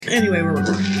Anyway, we're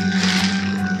recording.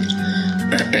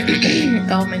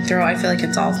 Oh, my throat. I feel like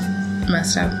it's all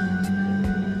messed up.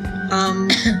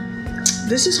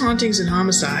 This is Hauntings and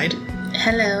Homicide.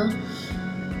 Hello.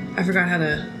 I forgot how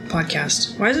to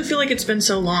podcast. Why does it feel like it's been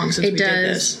so long since we did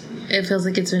this? It feels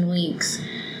like it's been weeks.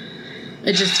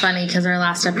 It's just funny because our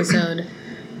last episode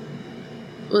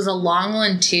was a long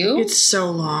one, too. It's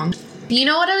so long. You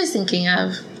know what I was thinking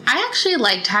of? I actually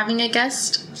liked having a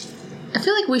guest. I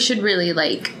feel like we should really,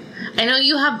 like... I know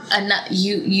you have a...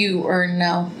 You weren't.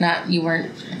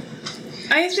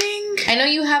 I know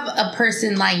you have a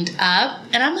person lined up,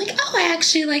 and I'm like, oh, I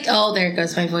actually like... Oh, there it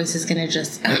goes. My voice is going to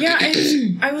just... Yeah,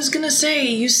 I was going to say,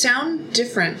 you sound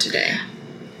different today.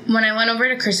 When I went over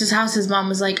to Chris's house, his mom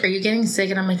was like, are you getting sick?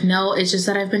 And I'm like, no, it's just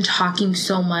that I've been talking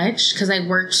so much because I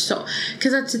worked so...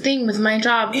 Because that's the thing with my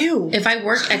job. Ew. If I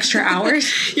work extra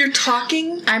hours... You're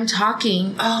talking? I'm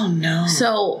talking. Oh, no.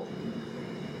 So,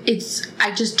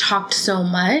 I just talked so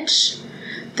much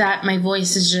that my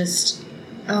voice is just...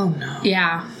 Oh, no.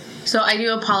 Yeah. So, I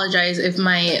do apologize if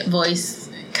my voice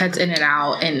cuts in and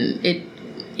out and it...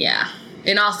 Yeah.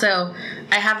 And also...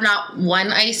 I have not one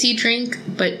icy drink,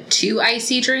 but 2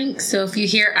 icy drinks. So if you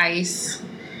hear ice...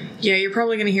 Yeah, you're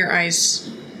probably going to hear ice.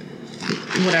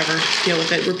 Whatever. Deal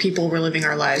with it. We're people. We're living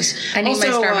our lives. I need my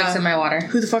Starbucks and my water.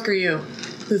 Who the fuck are you?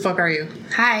 Who the fuck are you?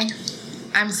 Hi.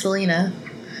 I'm Selena.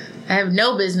 I have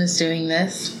no business doing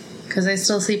this because I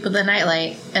still sleep with a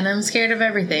nightlight and I'm scared of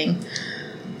everything.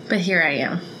 But here I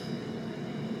am.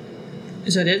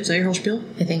 Is that it? Is that your whole spiel?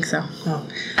 I think so. Oh.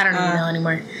 I don't even know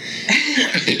anymore.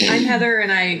 I'm Heather,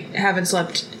 and I haven't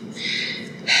slept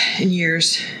in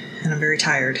years, and I'm very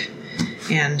tired.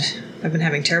 And I've been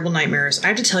having terrible nightmares. I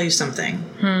have to tell you something.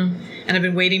 And I've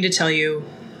been waiting to tell you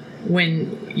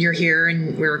when you're here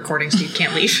and we're recording so you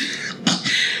can't leave.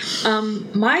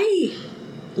 My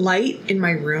light in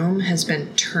my room has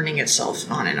been turning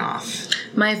itself on and off.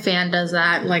 My fan does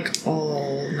that. Like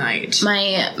all night.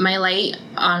 My light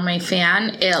on my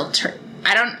fan, it'll turn...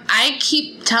 I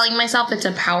keep telling myself it's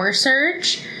a power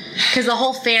surge because the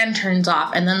whole fan turns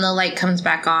off and then the light comes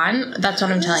back on. That's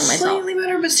what I'm telling myself. Slightly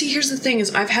better, but see, here's the thing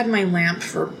is I've had my lamp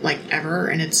for like ever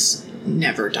and it's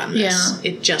never done this.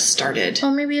 Yeah. It just started.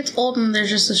 Well, maybe it's old and there's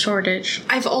just a shortage.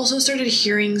 I've also started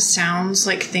hearing sounds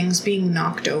like things being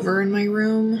knocked over in my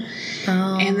room.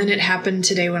 Oh. And then it happened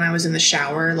today when I was in the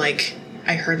shower, like...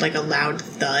 I heard like a loud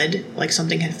thud, like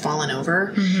something had fallen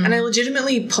over. Mm-hmm. And I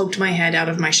legitimately poked my head out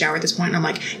of my shower at this point, and I'm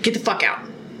like, get the fuck out.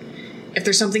 If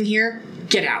there's something here,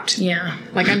 get out. Yeah.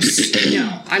 Like, I'm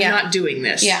not doing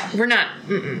this. Yeah. We're not,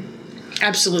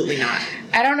 absolutely not.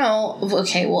 I don't know.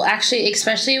 Okay, well, actually,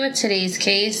 especially with today's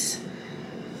case,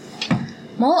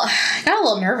 well, I got a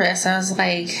little nervous. I was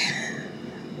like,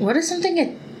 what if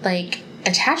something, like,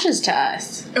 attaches to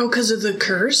us? Oh, because of the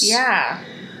curse? Yeah.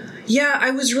 Yeah, I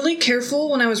was really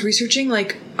careful when I was researching.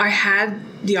 Like, I had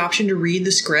the option to read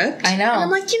the script. I know. And I'm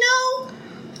like,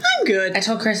 I'm good. I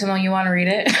told Chris, well, you want to read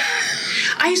it?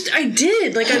 I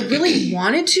did. Like, I really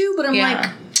wanted to, but I'm like...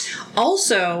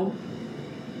 Also,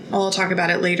 I'll talk about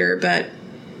it later, but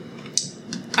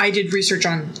I did research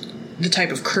on the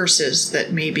type of curses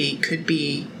that maybe could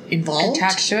be involved.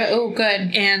 Attached to it? Oh,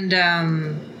 good. And,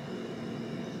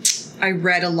 I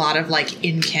read a lot of, like,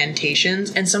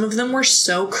 incantations, and some of them were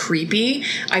so creepy,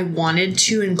 I wanted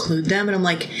to include them, and I'm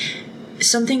like,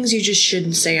 some things you just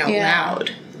shouldn't say out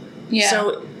loud. Yeah.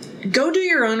 So, go do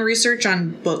your own research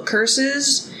on book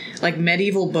curses, like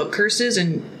medieval book curses,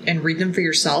 and read them for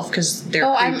yourself, because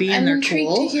they're creepy and they're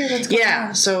cool. To hear what's going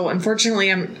on. So,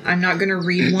 unfortunately, I'm not going to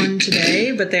read one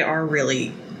today, but they're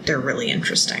really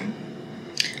interesting.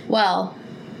 Well,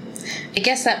 I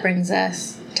guess that brings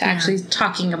us to actually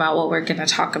talking about what we're going to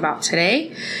talk about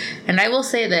today. And I will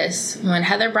say this, when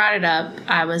Heather brought it up,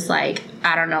 I was like,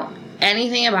 I don't know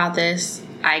anything about this.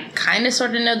 I kind of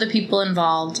sort of know the people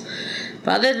involved.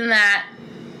 But other than that,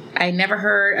 I never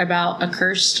heard about a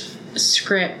cursed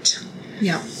script.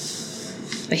 Yeah.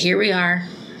 But here we are,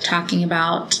 talking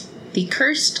about the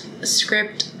cursed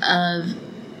script of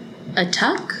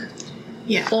Atuk.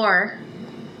 Yeah. Or,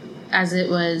 as it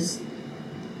was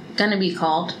going to be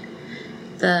called,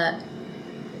 the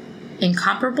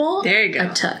incomparable there you go.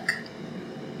 Atuk.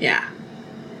 Yeah.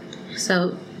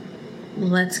 So,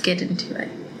 let's get into it.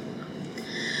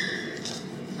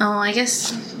 Oh, I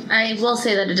guess I will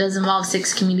say that it does involve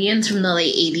 6 comedians from the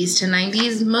late 80s to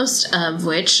 90s, most of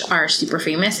which are super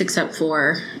famous, except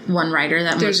for one writer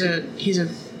that he was a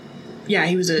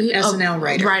SNL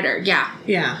writer. Writer, yeah.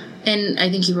 Yeah. And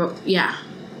I think he wrote,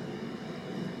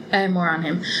 I have more on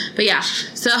him. But yeah,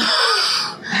 so...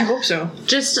 I hope so.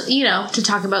 Just, to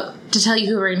tell you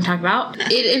who we're going to talk about.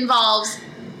 It involves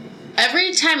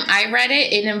Every time I read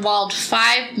it, it involved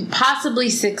 5, possibly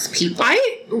 6 people.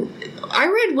 I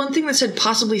read one thing that said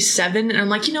possibly 7, and I'm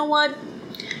like, you know what?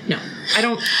 No, I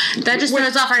don't. That just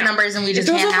throws off our numbers, and we just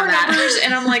can't have that. Numbers,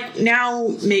 and I'm like, now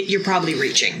you're probably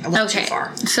reaching a little too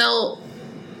far. So,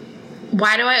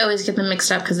 why do I always get them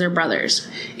mixed up? Because they're brothers.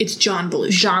 It's John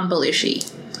Belushi. John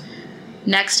Belushi.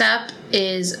 Next up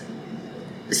is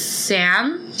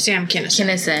Sam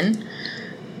Kinison.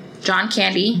 John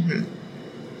Candy. Mm-hmm.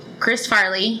 Chris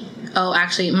Farley. Oh,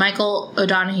 actually, Michael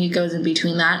O'Donoghue goes in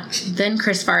between that. Then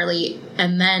Chris Farley,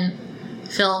 and then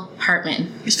Phil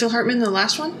Hartman. Is Phil Hartman the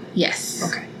last one? Yes.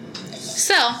 Okay.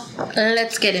 So,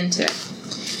 let's get into it.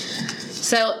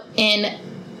 So, in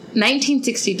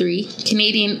 1963,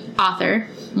 Canadian author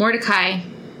Mordecai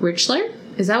Richler.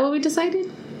 Is that what we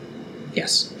decided?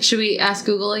 Yes. Should we ask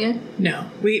Google again?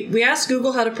 No. We asked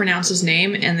Google how to pronounce his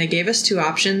name, and they gave us 2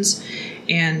 options.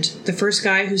 And the first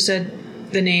guy who said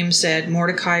the name said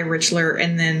Mordecai Richler,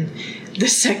 and then the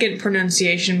second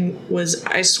pronunciation was,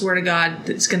 I swear to God,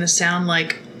 it's going to sound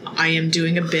like I am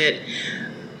doing a bit.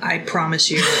 I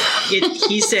promise you.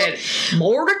 He said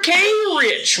Mordecai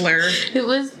Richler. It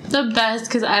was the best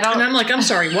because I don't... And I'm like, I'm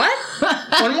sorry, what?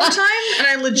 One more time? And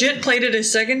I legit played it a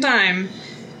second time.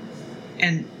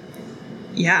 And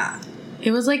yeah.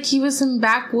 It was like he was in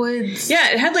backwoods.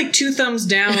 Yeah, it had like 2 thumbs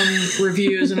down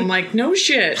reviews, and I'm like, no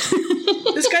shit.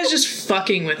 This guy's just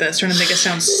fucking with us, trying to make us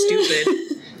sound stupid.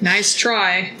 Nice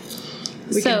try.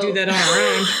 We can do that on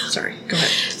our own. Sorry, go ahead.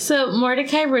 So,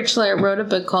 Mordecai Richler wrote a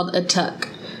book called Atuk.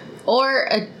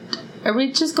 Are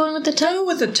we just going with Atuk? Go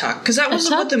with Atuk, because that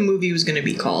wasn't what the movie was going to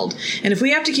be called. And if we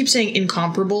have to keep saying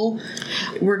incomparable,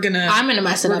 I'm going to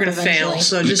mess it up eventually. We're going to fail,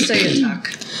 so just say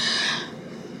Atuk.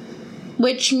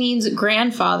 Which means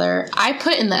grandfather. I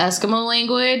put in the Eskimo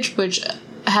language, which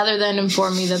Heather then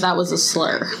informed me that was a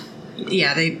slur.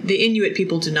 Yeah, the Inuit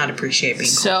people do not appreciate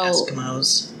being called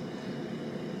Eskimos.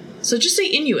 So just say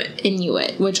Inuit.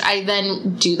 Inuit, which I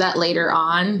then do that later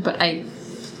on, but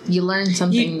you learn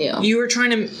something new. You were trying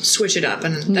to switch it up,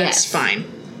 and that's fine.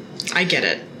 I get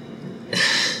it.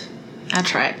 I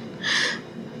tried.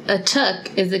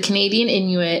 Atuk is a Canadian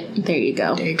Inuit. There you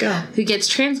go. There you go. Who gets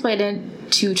transplanted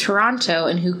to Toronto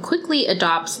and who quickly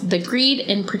adopts the greed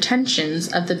and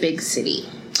pretensions of the big city.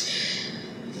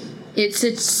 It's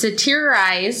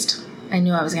satirized. I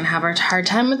knew I was going to have a hard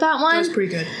time with that one. That was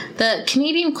pretty good. The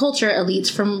Canadian culture elites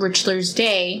from Richler's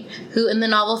day, who in the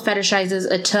novel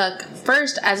fetishizes Atuk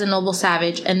first as a noble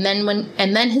savage, and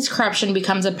then his corruption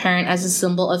becomes apparent as a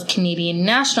symbol of Canadian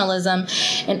nationalism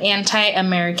and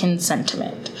anti-American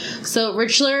sentiment. So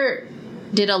Richler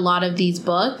did a lot of these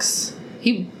books.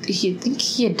 I think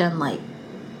he had done like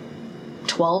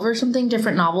 12 or something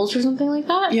different novels or something like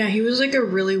that. Yeah, he was like a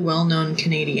really well-known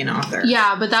Canadian author.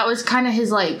 Yeah, but that was kind of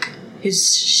his like...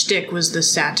 His shtick was the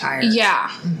satire.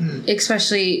 Yeah,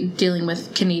 especially dealing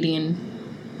with Canadian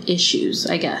issues,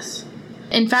 I guess.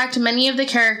 In fact, many of the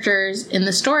characters in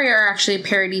the story are actually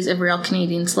parodies of real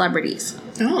Canadian celebrities.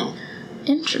 Oh.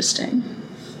 Interesting.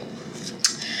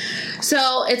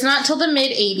 So, it's not till the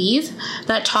mid-'80s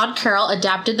that Todd Carroll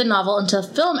adapted the novel into a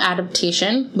film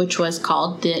adaptation, which was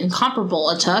called The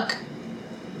Incomparable Atuk.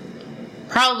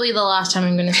 Probably the last time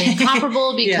I'm going to say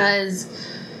incomparable because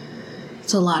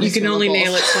it's a lot of syllables. You can only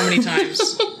nail it so many times.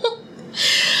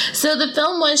 So, the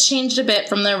film was changed a bit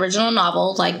from the original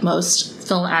novel, like most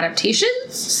film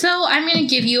adaptations. So, I'm going to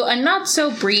give you a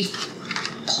not-so-brief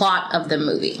plot of the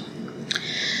movie.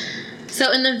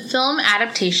 So, in the film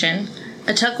adaptation...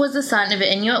 Atuk was the son of an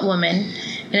Inuit woman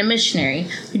and a missionary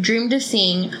who dreamed of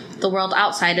seeing the world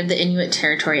outside of the Inuit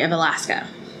territory of Alaska.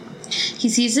 He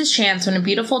sees his chance when a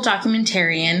beautiful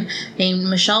documentarian named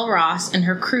Michelle Ross and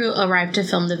her crew arrive to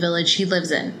film the village he lives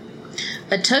in.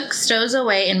 Atuk stows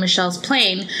away in Michelle's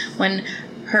plane when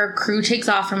her crew takes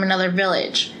off from another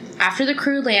village. After the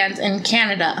crew lands in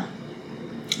Canada,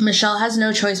 Michelle has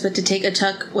no choice but to take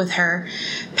Atuk with her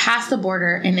past the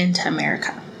border and into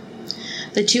America.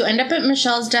 The two end up at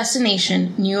Michelle's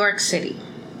destination, New York City.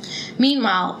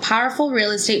 Meanwhile, powerful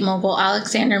real estate mogul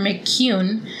Alexander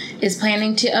McCune is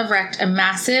planning to erect a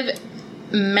massive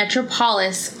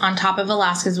metropolis on top of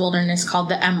Alaska's wilderness called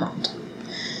the Emerald.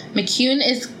 McCune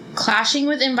is clashing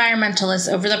with environmentalists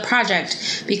over the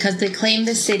project because they claim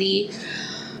the city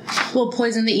will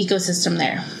poison the ecosystem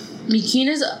there. McCune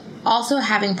is also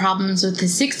having problems with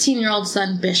his 16-year-old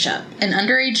son, Bishop, an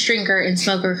underage drinker and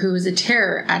smoker who is a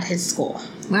terror at his school.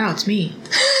 Wow, it's me.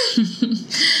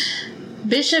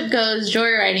 Bishop goes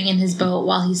joyriding in his boat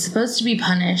while he's supposed to be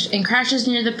punished and crashes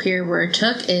near the pier where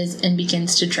Atuk is and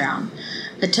begins to drown.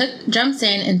 Atuk jumps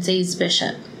in and saves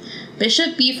Bishop.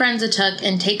 Bishop befriends Atuk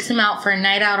and takes him out for a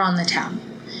night out on the town.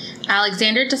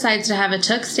 Alexander decides to have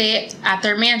Atuk stay at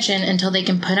their mansion until they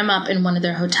can put him up in one of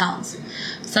their hotels,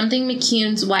 something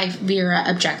McCune's wife Vera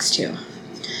objects to.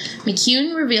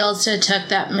 McCune reveals to Atuk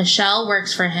that Michelle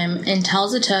works for him and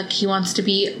tells Atuk he wants to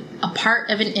be a part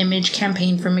of an image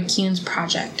campaign for McCune's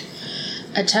project.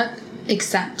 Atuk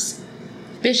accepts.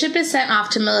 Bishop is sent off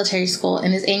to military school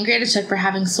and is angry at Atuk for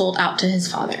having sold out to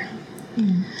his father.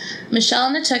 Michelle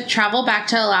and Atuk travel back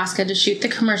to Alaska to shoot the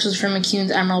commercials for McCune's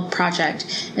Emerald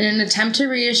Project in an attempt to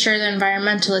reassure the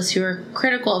environmentalists who are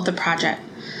critical of the project.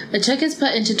 Atuk is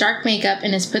put into dark makeup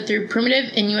and is put through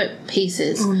primitive Inuit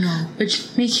paces, which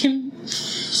make him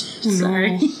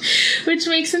which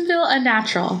makes him feel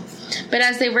unnatural. But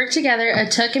as they work together,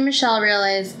 Atuk and Michelle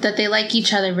realize that they like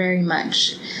each other very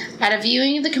much. At a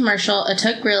viewing of the commercial,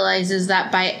 Atuk realizes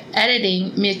that by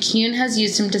editing, McCune has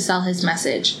used him to sell his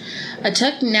message.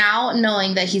 Atuk, now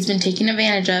knowing that he's been taken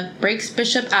advantage of, breaks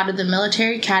Bishop out of the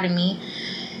military academy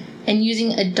and,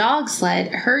 using a dog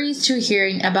sled, hurries to a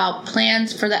hearing about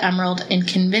plans for the Emerald and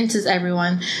convinces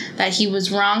everyone that he was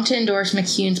wrong to endorse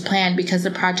McCune's plan because the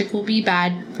project will be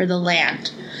bad for the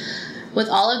land. With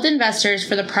all of the investors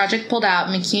for the project pulled out,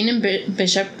 McCune and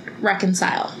Bishop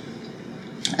reconcile.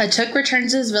 Atuk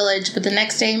returns to his village, but the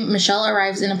next day, Michelle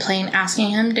arrives in a plane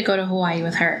asking him to go to Hawaii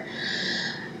with her.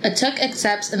 Atuk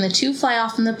accepts, and the two fly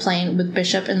off in the plane with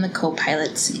Bishop in the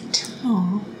co-pilot seat.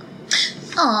 Aww.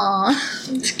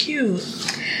 It's cute.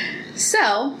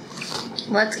 So,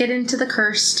 let's get into the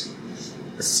cursed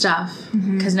stuff.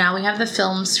 Because now we have the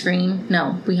film screen.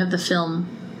 No, we have the film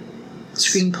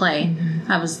screenplay.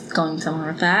 I was going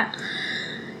somewhere with that.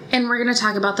 And we're going to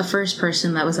talk about the first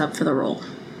person that was up for the role.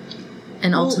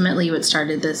 And ultimately what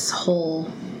started this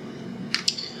whole...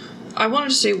 I wanted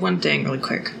to say one thing really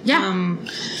quick. Yeah.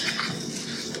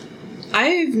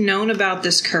 I've known about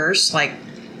this curse,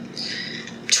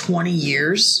 20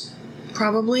 years,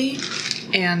 probably.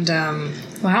 And,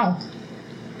 wow.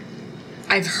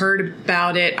 I've heard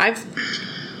about it. I've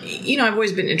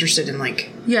always been interested in,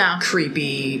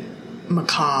 creepy,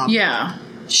 macabre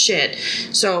shit.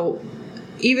 So,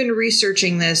 even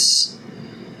researching this,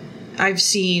 I've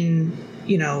seen,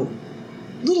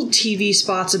 little TV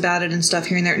spots about it and stuff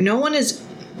here and there. No one has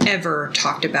ever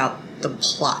talked about the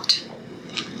plot.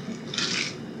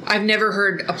 I've never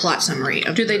heard a plot summary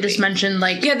of Do they just mention,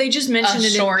 they just mention a it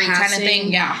story in passing, kind of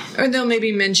thing? Yeah. Or they'll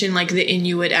maybe mention, the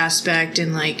Inuit aspect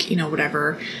and,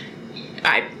 whatever.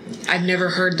 I've never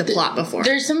heard the plot before.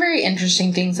 There's some very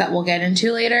interesting things that we'll get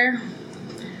into later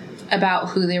about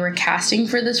who they were casting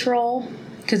for this role.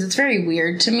 Because it's very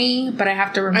weird to me, but I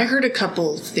have to remember. I heard a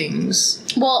couple things.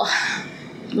 Well,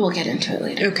 we'll get into it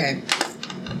later. Okay.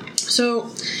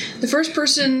 So, the first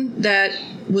person that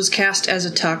was cast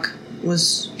as Atuk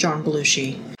was John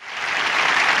Belushi.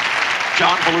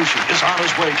 John Belushi is on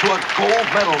his way to a gold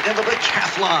medal in the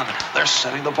decathlon. They're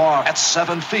setting the bar at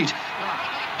 7 feet.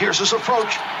 Here's his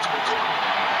approach.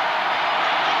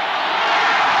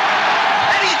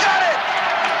 And he's got it!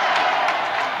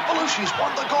 Belushi's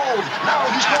won the gold. Now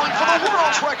he's going for the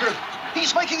world's record.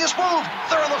 He's making his move.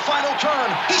 They're on the final turn.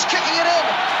 He's kicking it in.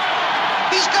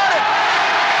 He's got it!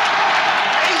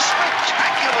 A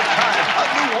spectacular time. A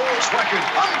new world's record.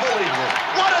 Unbelievable.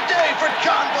 What a day for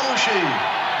John Belushi.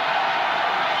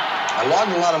 I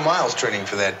logged a lot of miles training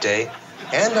for that day,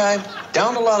 and I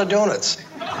downed a lot of donuts.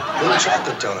 Little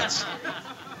chocolate donuts.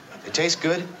 They taste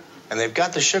good, and they've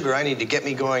got the sugar I need to get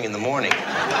me going in the morning.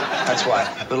 That's why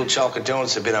little chocolate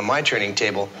donuts have been on my training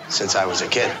table since I was a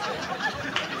kid.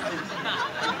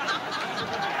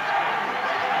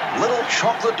 Little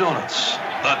chocolate donuts.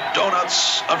 The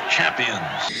donuts of champions.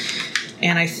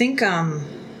 And I think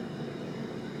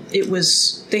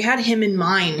they had him in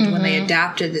mind when they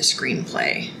adapted the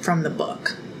screenplay from the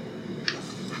book.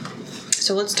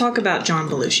 So let's talk about John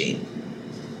Belushi.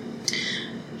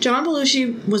 John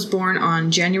Belushi was born on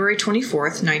January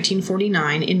 24th,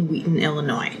 1949 in Wheaton,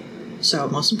 Illinois. So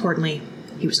most importantly,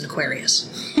 he was an Aquarius.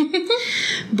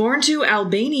 Born to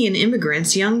Albanian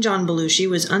immigrants, young John Belushi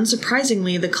was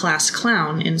unsurprisingly the class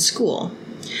clown in school.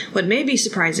 What may be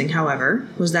surprising, however,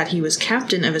 was that he was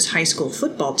captain of his high school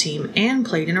football team and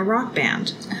played in a rock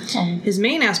band. His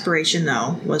main aspiration,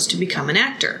 though, was to become an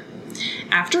actor.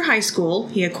 After high school,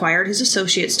 he acquired his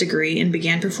associate's degree and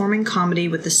began performing comedy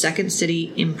with the Second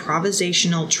City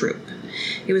Improvisational Troupe.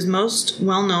 He was most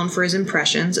well known for his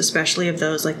impressions, especially of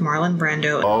those like Marlon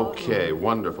Brando. Okay,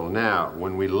 wonderful. Now,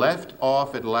 when we left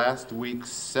off at last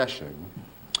week's session,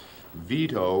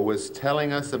 Vito was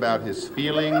telling us about his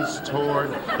feelings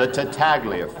toward the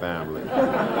Tattaglia family.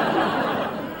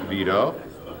 Vito?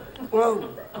 Well,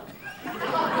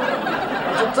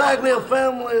 Tattaglia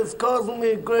family is causing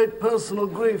me great personal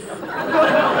grief. Also,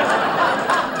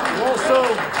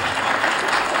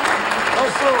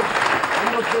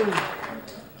 I'm looking,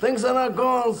 things are not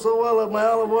going so well at my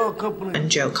olive oil company. And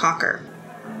Joe Cocker.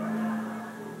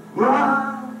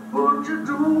 What would you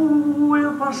do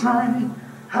if I sang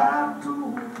have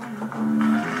to?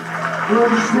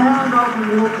 Would you stand up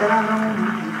and look out on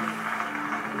me?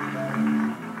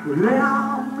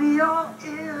 Lend me your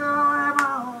ear and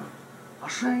I'll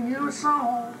sing you a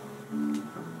song.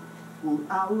 Well,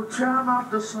 I will try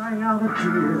not to sing out a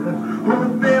tear. Oh,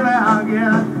 baby, I'll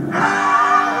get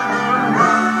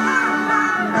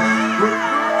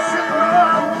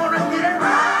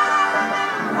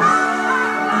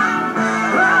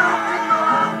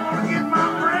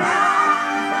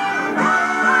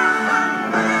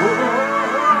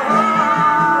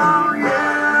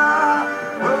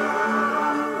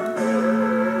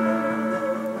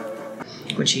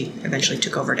which he eventually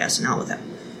took over to SNL with him.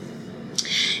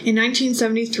 In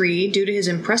 1973, due to his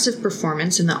impressive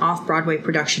performance in the off-Broadway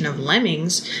production of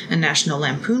Lemmings, a National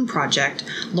Lampoon project,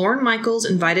 Lorne Michaels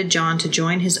invited John to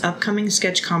join his upcoming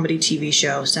sketch comedy TV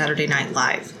show, Saturday Night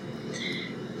Live.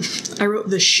 I wrote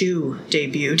The Shoe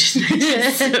debuted in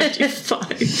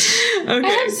 1975. Okay.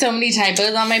 I have so many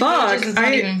typos on my pages. It's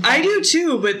not even funny. I do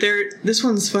too, but this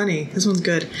one's funny. This one's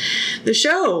good. The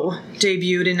show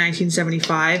debuted in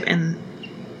 1975, and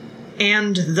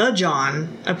the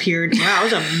John appeared. Wow,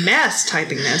 it was a mess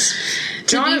typing this.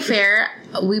 To be fair,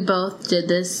 we both did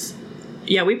this.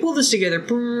 Yeah, we pulled this together.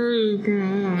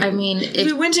 I mean,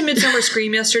 we went to Midsummer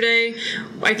Scream yesterday.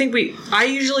 I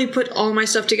usually put all my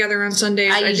stuff together on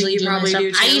Sundays. I usually do probably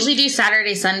do too. I usually do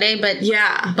Saturday, Sunday, but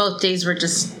yeah, both days were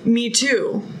just me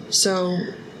too. So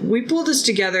we pulled this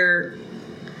together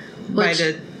by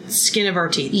the skin of our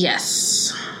teeth.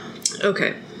 Yes.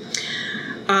 Okay.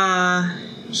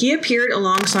 He appeared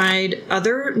alongside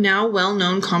other now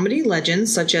well-known comedy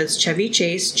legends such as Chevy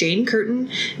Chase, Jane Curtin,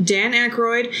 Dan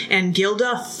Aykroyd, and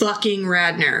Gilda fucking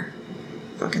Radner.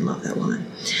 Fucking love that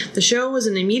woman. The show was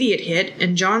an immediate hit,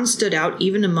 and John stood out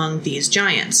even among these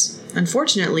giants.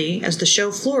 Unfortunately, as the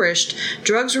show flourished,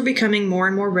 drugs were becoming more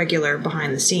and more regular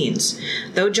behind the scenes.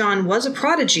 Though John was a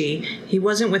prodigy, he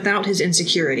wasn't without his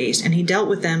insecurities, and he dealt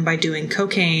with them by doing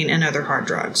cocaine and other hard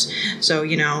drugs. So,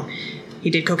 he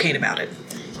did cocaine about it.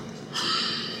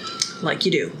 Like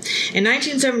you do. In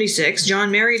 1976,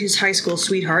 John married his high school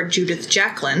sweetheart, Judith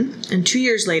Jacklin, and 2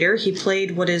 years later, he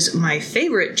played what is my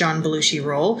favorite John Belushi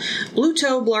role,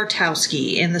 Bluto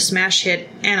Blartowski, in the smash hit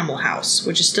Animal House,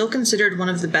 which is still considered one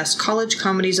of the best college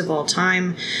comedies of all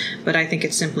time, but I think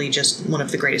it's simply just one of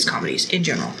the greatest comedies in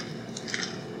general.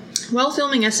 While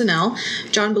filming SNL,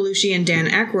 John Belushi and Dan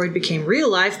Aykroyd became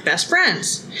real-life best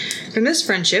friends. From this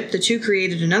friendship, the two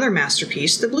created another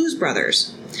masterpiece, The Blues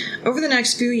Brothers. Over the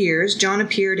next few years, John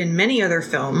appeared in many other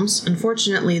films.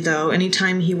 Unfortunately, though,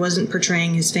 anytime he wasn't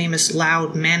portraying his famous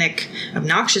loud, manic,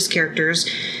 obnoxious characters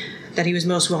that he was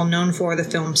most well known for, the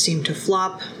film seemed to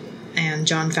flop, and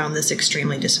John found this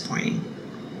extremely disappointing.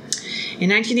 In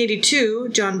 1982,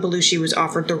 John Belushi was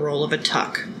offered the role of a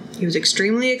Tuck. He was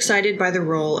extremely excited by the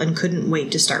role and couldn't wait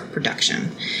to start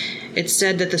production. It's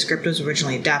said that the script was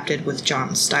originally adapted with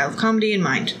John's style of comedy in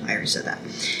mind. I already said that.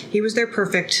 He was their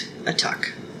perfect a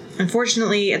Tuck.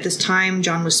 Unfortunately, at this time,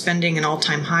 John was spending an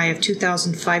all-time high of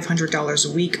 $2,500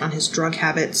 a week on his drug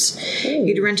habits.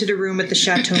 He'd rented a room at the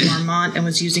Chateau Marmont and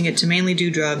was using it to mainly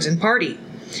do drugs and party.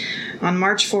 On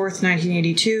March 4th,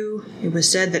 1982, it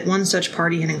was said that one such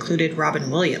party had included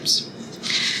Robin Williams.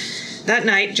 That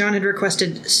night, John had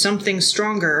requested something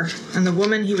stronger, and the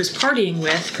woman he was partying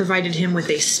with provided him with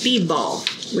a speedball,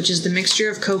 which is the mixture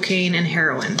of cocaine and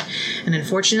heroin, and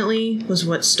unfortunately was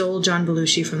what stole John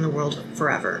Belushi from the world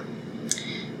forever.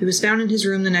 He was found in his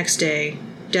room the next day,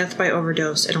 death by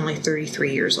overdose at only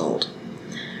 33 years old.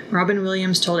 Robin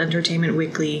Williams told Entertainment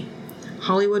Weekly,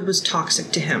 Hollywood was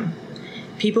toxic to him.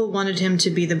 People wanted him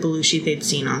to be the Belushi they'd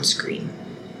seen on screen.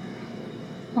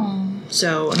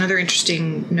 So another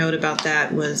interesting note about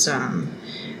that was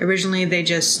originally they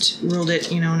just ruled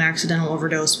it, an accidental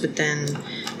overdose, but then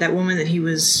that woman that he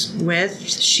was with,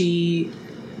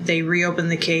 they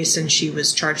reopened the case and she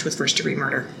was charged with first-degree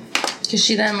murder. Because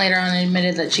she then later on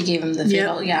admitted that she gave him the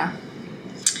fatal, yeah.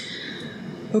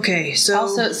 Okay, so...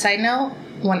 Also, side note,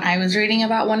 when I was reading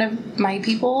about one of my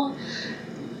people,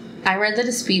 I read that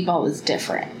a speedball was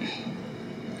different.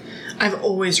 I've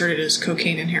always heard it as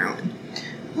cocaine and heroin.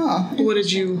 Oh. What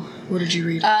did you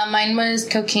read? Mine was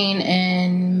cocaine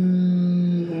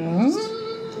and...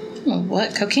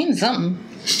 What? Cocaine and something.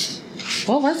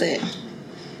 What was it?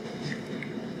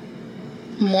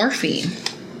 Morphine.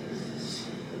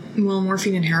 Well,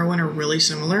 morphine and heroin are really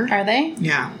similar. Are they?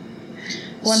 Yeah.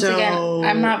 Once again,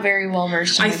 I'm not very well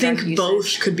versed in I the think drug both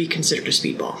usage. could be considered a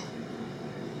speedball.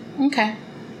 Okay.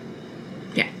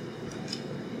 Yeah.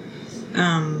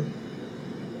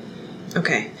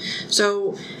 Okay.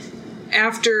 So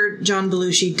after John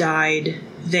Belushi died,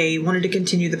 they wanted to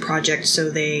continue the project, so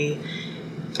they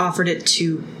offered it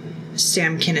to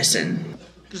Sam Kinison.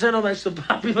 Because I know that's the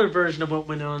popular version of what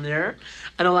went on there.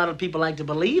 I know a lot of people like to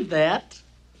believe that.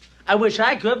 I wish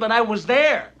I could, but I was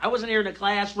there. I wasn't here in a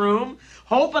classroom,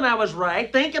 hoping I was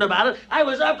right, thinking about it. I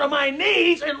was up to my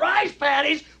knees in rice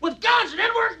paddies with guns, and then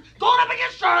we're going up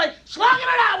against Charlie, slugging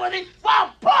it out with him,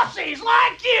 while pussies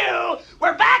like you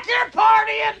were back here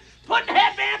partying, putting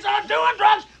headbands on, doing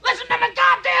drugs, listening to the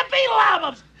goddamn Beatle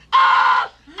albums.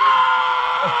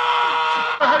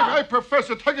 Hey,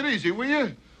 Professor, take it easy, will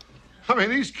you? I mean,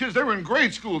 these kids, they were in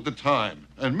grade school at the time.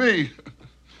 And me,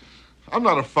 I'm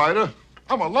not a fighter.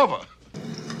 I'm a lover.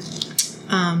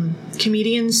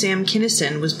 Comedian Sam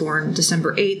Kinison was born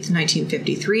December 8th,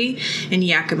 1953, in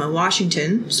Yakima,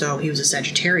 Washington, so he was a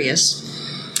Sagittarius.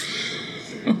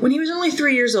 When he was only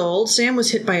 3 years old, Sam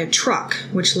was hit by a truck,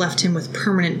 which left him with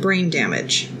permanent brain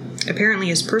damage. Apparently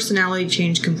his personality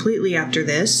changed completely after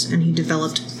this, and he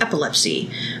developed epilepsy,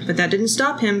 but that didn't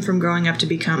stop him from growing up to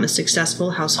become a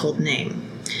successful household name.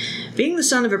 Being the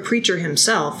son of a preacher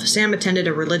himself, Sam attended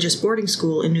a religious boarding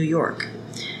school in New York.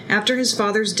 After his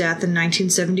father's death in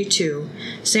 1972,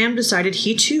 Sam decided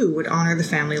he too would honor the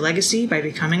family legacy by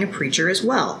becoming a preacher as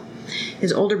well.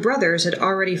 His older brothers had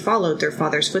already followed their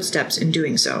father's footsteps in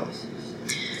doing so.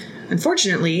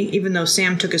 Unfortunately, even though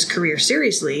Sam took his career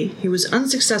seriously, he was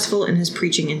unsuccessful in his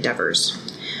preaching endeavors.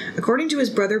 According to his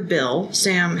brother Bill,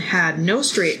 Sam had no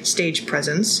straight stage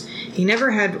presence. He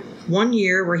never had 1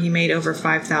 year where he made over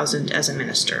 $5,000 as a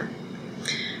minister.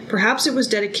 Perhaps it was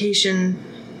dedication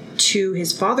to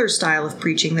his father's style of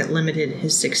preaching that limited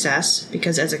his success,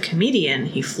 because as a comedian,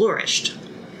 he flourished.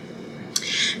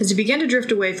 As he began to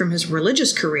drift away from his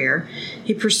religious career,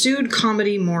 he pursued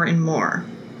comedy more and more.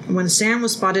 When Sam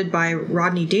was spotted by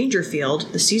Rodney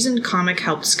Dangerfield, the seasoned comic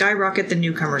helped skyrocket the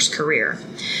newcomer's career.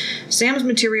 Sam's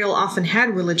material often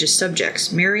had religious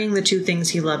subjects, marrying the two things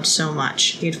he loved so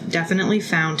much. He had definitely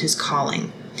found his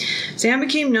calling. Sam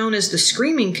became known as the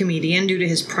screaming comedian due to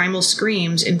his primal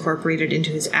screams incorporated into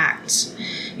his acts.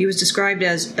 He was described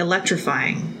as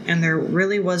electrifying, and there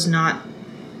was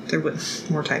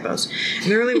more typos. And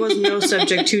there really was no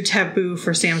subject too taboo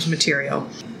for Sam's material.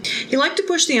 He liked to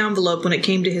push the envelope when it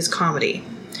came to his comedy.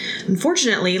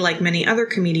 Unfortunately, like many other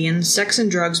comedians, sex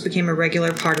and drugs became a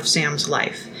regular part of Sam's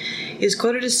life. He is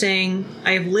quoted as saying,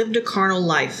 "I have lived a carnal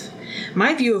life.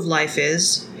 My view of life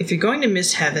is, if you're going to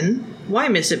miss heaven, why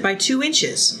miss it by 2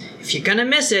 inches? If you're gonna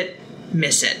miss it,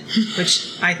 miss it." Which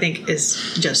I think is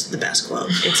just the best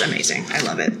quote. It's amazing. I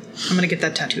love it. I'm gonna get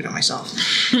that tattooed on myself.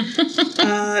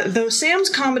 Though Sam's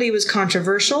comedy was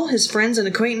controversial, his friends and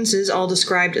acquaintances all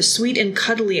described a sweet and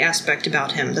cuddly aspect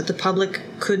about him that the public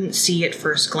couldn't see at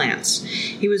first glance.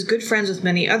 He was good friends with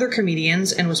many other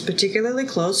comedians and was particularly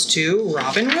close to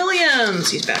Robin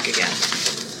Williams. He's back again.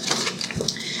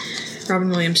 Robin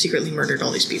Williams secretly murdered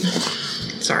all these people.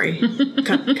 Sorry.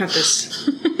 Cut this.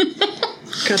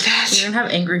 Cut that. You're gonna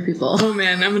have angry people. Oh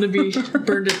man, I'm gonna be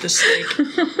burned at the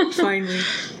stake. Finally.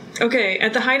 Okay,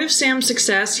 at the height of Sam's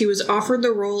success, he was offered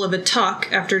the role of a Tuck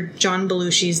after John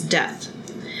Belushi's death.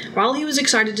 While he was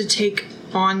excited to take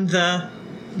on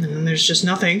and there's just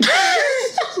nothing.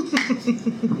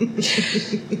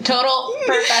 Total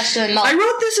professional. I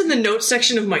wrote this in the notes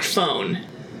section of my phone.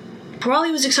 While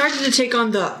he was excited to take on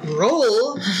the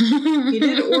role, he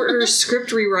did order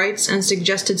script rewrites and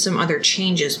suggested some other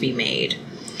changes be made.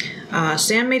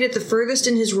 Sam made it the furthest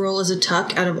in his role as a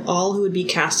Tuck out of all who would be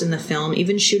cast in the film,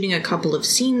 even shooting a couple of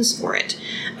scenes for it.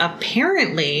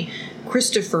 Apparently,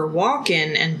 Christopher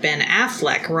Walken and Ben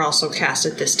Affleck were also cast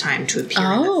at this time to appear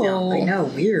in the film. I know,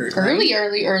 weird. Early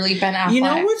Ben Affleck. You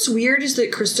know what's weird is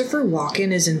that Christopher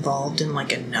Walken is involved in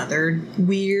like another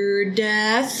weird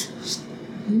death.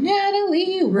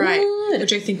 Natalie Wood. Right.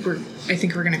 Which I think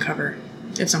we're gonna cover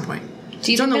at some point.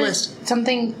 Do you it's on the think list.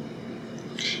 Something.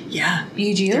 Yeah.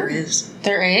 You do? There is.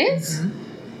 There is? Mm-hmm.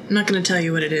 I'm not going to tell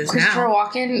you what it is Christopher now.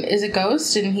 Walken is a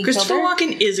ghost and he Christopher killed her?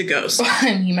 Walken is a ghost.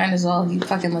 And he might as well. He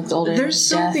fucking looks older. There's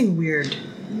something weird.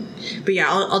 But yeah,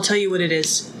 I'll tell you what it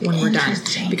is when we're done.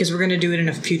 Because we're going to do it in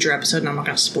a future episode and I'm not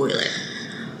going to spoil it.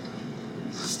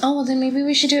 Oh, well then maybe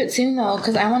we should do it soon though.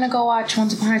 Because I want to go watch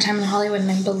Once Upon a Time in Hollywood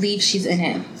and I believe she's in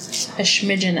it. A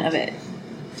schmidgen of it.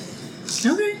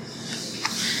 Okay.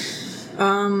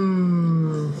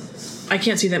 I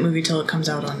can't see that movie till it comes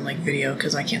out on like video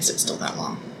because I can't sit still that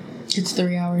long. It's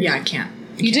 3 hours. Yeah, I can't.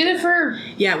 You did it for...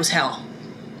 Yeah, it was hell.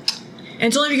 And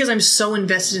it's only because I'm so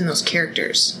invested in those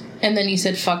characters. And then you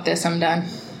said, fuck this, I'm done.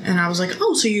 And I was like,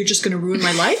 oh, so you're just going to ruin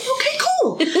my life? Okay,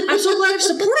 cool. I'm so glad I've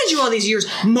supported you all these years,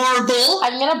 Marvel.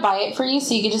 I'm going to buy it for you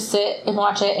so you can just sit and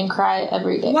watch it and cry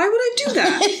every day. Why would I do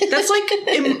that?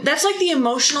 That's like the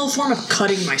emotional form of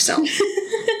cutting myself.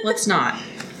 Let's not.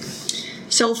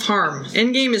 Self-harm.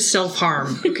 Endgame is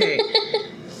self-harm. Okay.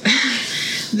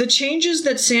 The changes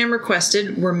that Sam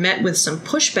requested were met with some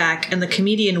pushback, and the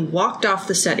comedian walked off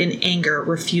the set in anger,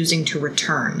 refusing to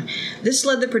return. This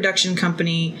led the production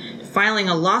company filing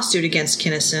a lawsuit against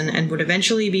Kinison and would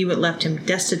eventually be what left him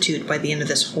destitute by the end of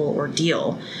this whole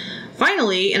ordeal.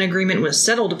 Finally, an agreement was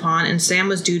settled upon, and Sam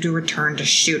was due to return to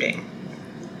shooting.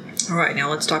 Alright, now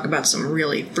let's talk about some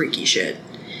really freaky shit.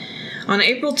 On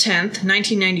April 10th,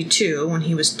 1992, when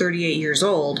he was 38 years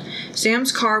old,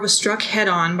 Sam's car was struck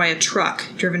head-on by a truck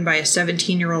driven by a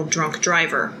 17-year-old drunk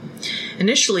driver.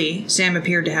 Initially, Sam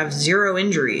appeared to have 0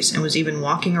 injuries and was even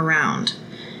walking around.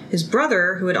 His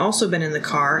brother, who had also been in the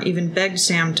car, even begged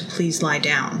Sam to please lie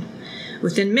down.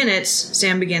 Within minutes,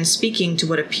 Sam began speaking to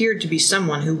what appeared to be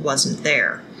someone who wasn't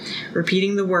there,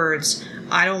 repeating the words,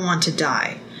 "I don't want to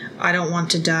die. I don't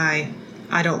want to die.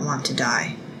 I don't want to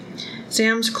die."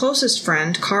 Sam's closest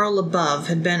friend, Carl LeBove,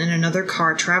 had been in another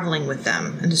car traveling with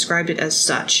them and described it as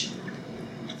such.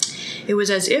 It was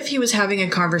as if he was having a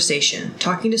conversation,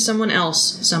 talking to someone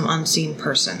else, some unseen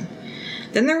person.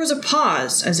 Then there was a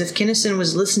pause, as if Kinison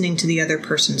was listening to the other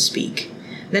person speak.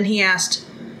 Then he asked,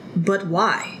 "But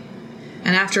why?"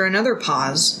 And after another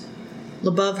pause,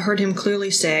 LeBove heard him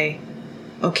clearly say,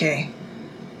 "Okay,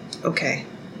 okay,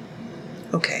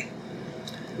 okay."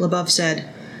 LeBove said,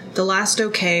 "The last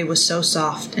okay was so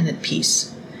soft and at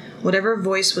peace. Whatever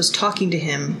voice was talking to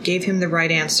him gave him the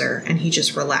right answer, and he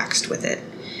just relaxed with it.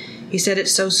 He said it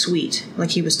so sweet,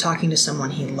 like he was talking to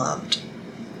someone he loved."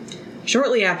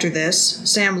 Shortly after this,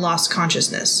 Sam lost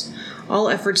consciousness. All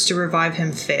efforts to revive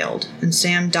him failed, and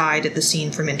Sam died at the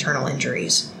scene from internal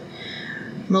injuries.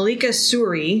 Malika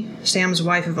Suri, Sam's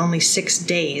wife of only 6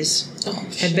 days,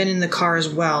 had been in the car as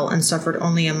well and suffered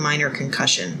only a minor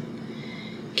concussion.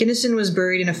 Kinison was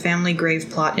buried in a family grave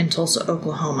plot in Tulsa,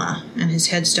 Oklahoma, and his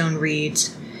headstone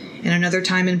reads, "In another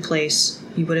time and place,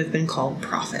 he would have been called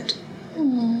Prophet."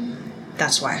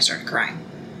 That's why I started crying.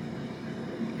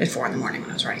 At 4 a.m. when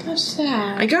I was writing That's this.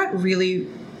 sad. I got really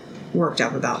worked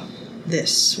up about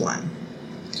this one.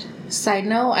 Side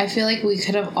note, I feel like we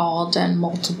could have all done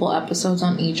multiple episodes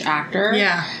on each actor.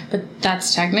 Yeah. But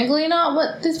that's technically not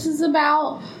what this is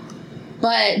about.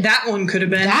 But That one could have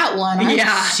been. that one, I'm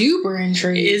Yeah. super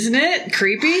intrigued. Isn't it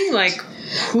creepy? Like,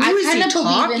 who I is he kind of believe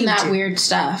talking in that to? weird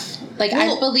stuff. Like,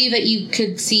 Well- I believe that you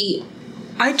could see...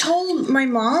 I told my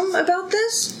mom about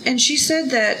this, and she said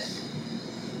that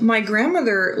my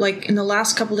grandmother, like, in the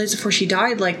last couple days before she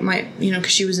died, like,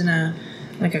 because she was in a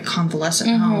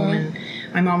convalescent home, and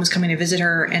my mom was coming to visit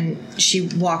her, and she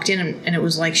walked in, and it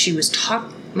was like she was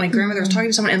my grandmother was talking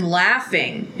to someone and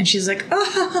laughing, and she's like,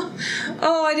 oh,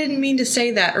 I didn't mean to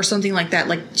say that, or something like that.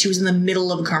 Like, she was in the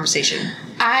middle of a conversation.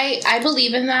 I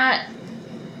believe in that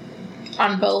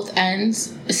on both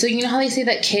ends. So you know how they say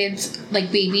that kids,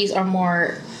 like babies, are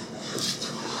more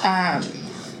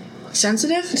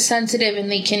sensitive and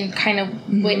they can kind of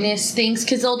witness things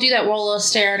because they'll do that where they'll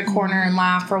stare at a corner and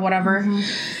laugh or whatever.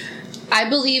 I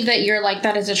believe that you're like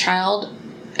that as a child.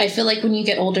 I feel like when you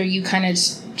get older you kind of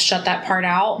shut that part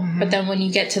out, but then when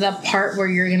you get to the part where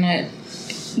you're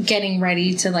getting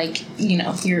ready to, like,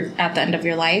 you're at the end of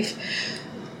your life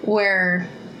where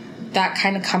that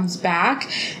kind of comes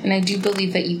back, and I do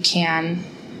believe that you can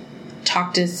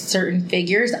talk to certain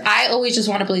figures. I always just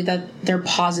want to believe that they're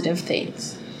positive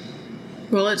things.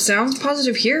 Well, it sounds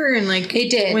positive here, and like it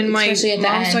did. When my especially at the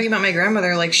mom was end. talking about my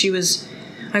grandmother, like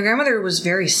my grandmother was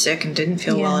very sick and didn't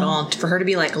feel well at all. And for her to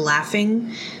be like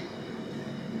laughing,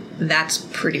 that's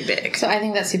pretty big. So I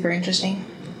think that's super interesting.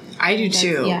 I do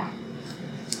too. Yeah.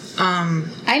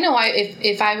 I know.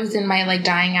 If I was in my like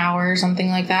dying hour or something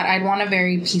like that, I'd want a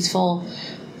very peaceful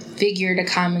figure to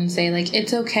come and say like,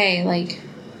 it's okay, like,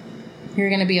 you're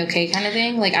gonna be okay, kind of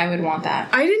thing. Like, I would want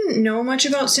that. I didn't know much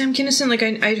about Sam Kinison. Like,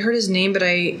 I'd heard his name, but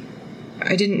I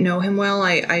didn't know him well.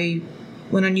 I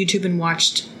went on YouTube and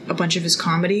watched a bunch of his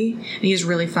comedy, and he's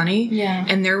really funny. Yeah.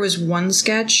 And there was one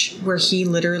sketch where he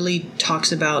literally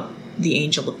talks about the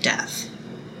angel of death.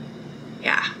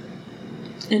 Yeah.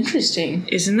 Interesting.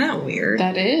 Isn't that weird?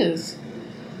 That is.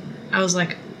 I was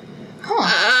like, Huh.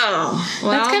 oh.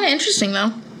 Well, That's kind of interesting,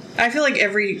 though. I feel like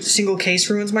every single case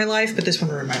ruins my life, but this one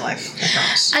ruined my life. I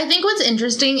promise. I think what's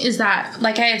interesting is that,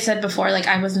 like I had said before, like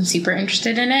I wasn't super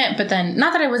interested in it, but then,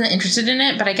 not that I wasn't interested in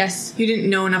it, but I guess... You didn't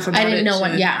know enough about it. I didn't know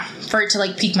for it to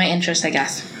like pique my interest, I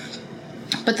guess.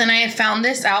 But then I have found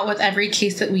this out with every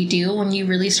case that we do. When you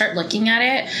really start looking at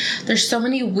it, there's so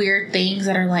many weird things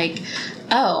that are like,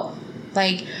 oh,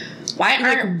 like, why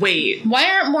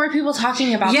aren't more people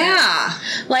talking about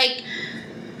this? Like,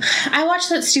 I watch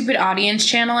that stupid audience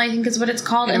channel, I think is what it's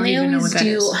called, and they always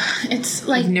do. It's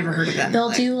like, I've never heard of that. They'll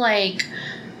do like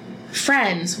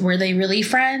Friends. Were they really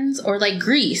friends? Or like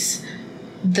Grease.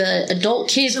 The adult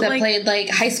kids that played like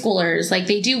high schoolers, like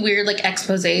they do weird like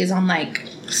exposés on like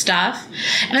stuff,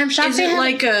 and I'm shocked. Is it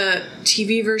like a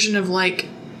TV version of like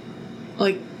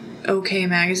OK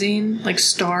Magazine, like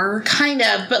Star, kind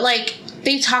of, but like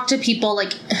they talk to people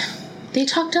like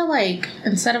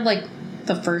instead of like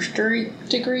the first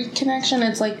degree connection,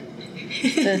 it's like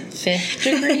the fifth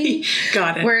degree.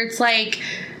 Got it. Where it's like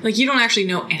you don't actually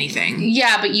know anything.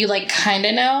 Yeah, but you like kind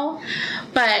of know.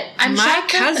 But I'm my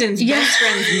cousin's best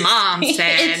friend's mom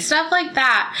said it's stuff like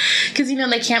that, because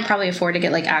they can't probably afford to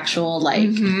get like actual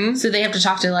like so they have to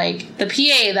talk to like the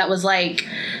PA that was like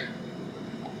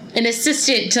an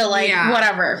assistant to like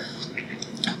whatever.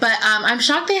 But I'm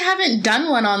shocked they haven't done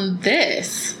one on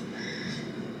this,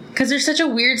 because there's such a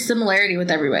weird similarity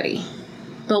with everybody.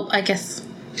 But I guess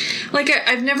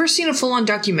I've never seen a full on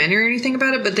documentary or anything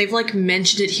about it, but they've like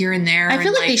mentioned it here and there. I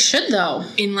feel like they should though,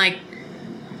 in like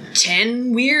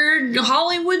 10 weird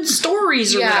Hollywood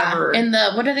stories or whatever. And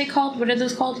what are they called? What are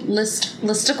those called?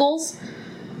 Listicles?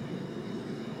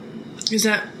 Is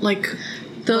that like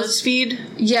those BuzzFeed?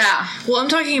 Yeah. Well, I'm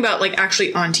talking about like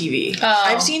actually on TV. Oh.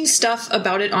 I've seen stuff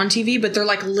about it on TV, but they're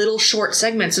like little short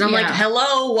segments, and I'm like,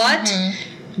 hello, what? Mm-hmm.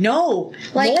 No,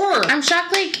 like, more. I'm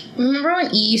shocked. Like, remember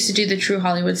when E used to do the True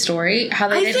Hollywood Story? How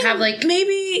they didn't have like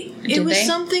maybe it was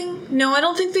something. No, I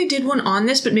don't think they did one on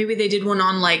this, but maybe they did one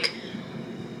on like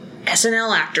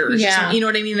SNL actors. Yeah. You know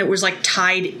what I mean? That was like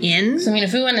tied in. So, I mean,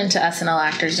 if we went into SNL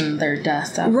actors and their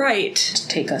death, that would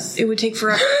take us. It would take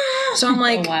forever. So I'm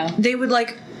like, they would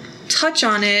like touch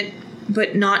on it,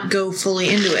 but not go fully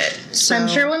into it. So I'm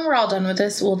sure when we're all done with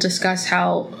this, we'll discuss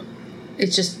how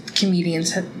it's just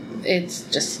comedians. It's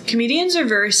just comedians are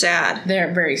very sad.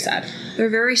 They're very sad. They're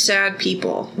very sad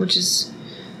people, which is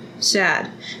sad.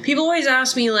 People always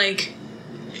ask me like,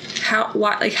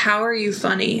 how are you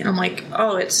funny? I'm like,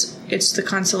 oh, it's the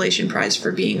consolation prize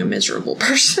for being a miserable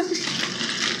person.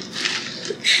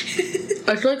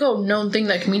 I feel like a known thing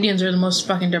that comedians are the most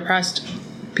fucking depressed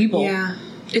people. Yeah.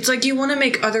 It's like you want to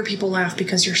make other people laugh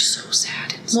because you're so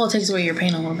sad. Well, it takes away your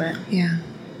pain a little bit. Yeah.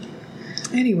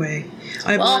 Anyway.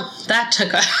 That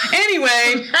took a...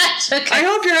 Anyway. I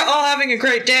hope you're all having a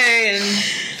great day and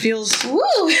you're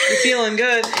feeling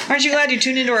good. Aren't you glad you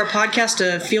tuned into our podcast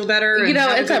to feel better? And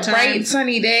it's a bright,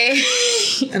 sunny day.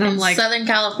 And I'm like... Southern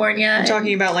California. I'm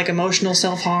talking about like emotional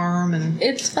self-harm and...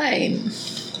 It's fine.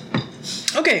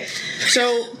 Okay.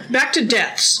 So, back to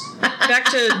deaths. Back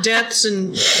to deaths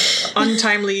and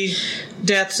untimely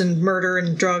deaths and murder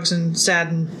and drugs and sad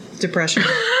and depression.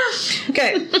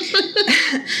 Okay.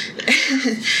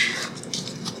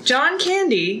 John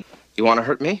Candy. You want to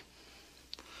hurt me?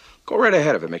 Go right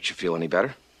ahead if it makes you feel any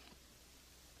better.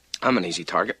 I'm an easy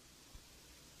target.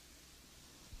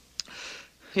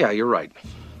 Yeah, you're right.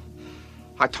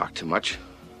 I talk too much.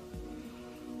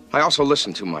 I also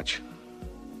listen too much.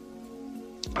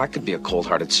 I could be a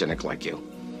cold-hearted cynic like you.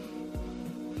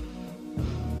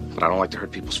 But I don't like to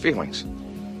hurt people's feelings.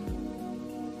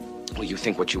 Well, you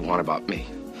think what you want about me.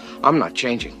 I'm not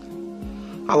changing.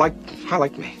 I like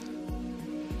me.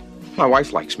 My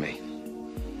wife likes me.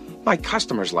 My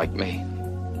customers like me.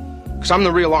 Because I'm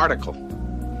the real article.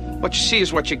 What you see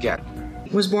is what you get.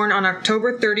 Was born on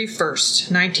October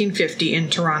 31st, 1950 in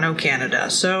Toronto, Canada.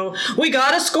 So, we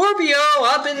got a Scorpio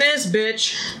up in this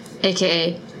bitch.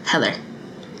 AKA Heather.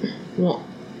 Well,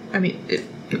 I mean,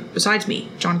 besides me,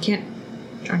 John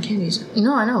Candy's.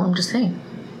 No, I know. I'm just saying.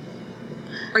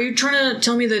 Are you trying to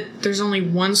tell me that there's only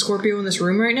one Scorpio in this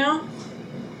room right now?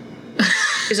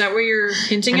 Is that what you're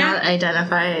hinting at? Not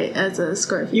identify as a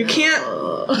Scorpio. You can't.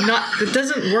 It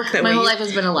doesn't work that way. My whole life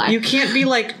has been a lie. You can't be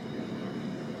like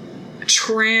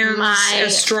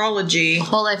astrology. My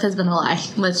whole life has been a lie.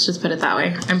 Let's just put it that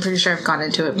way. I'm pretty sure I've gone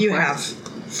into it before. You have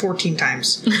 14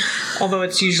 times. Although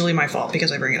it's usually my fault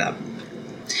because I bring it up.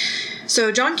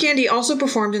 So John Candy also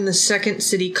performed in the Second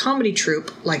City comedy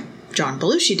troupe like John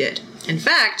Belushi did. In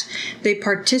fact, they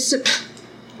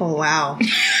Oh, wow.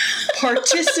 The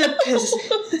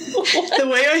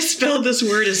way I spelled this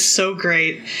word is so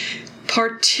great.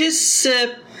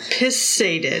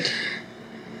 Participated.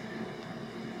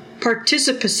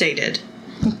 Participated.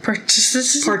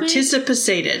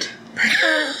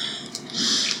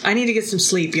 I need to get some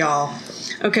sleep, y'all.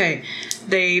 Okay.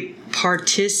 They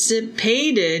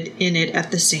participated in it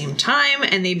at the same time,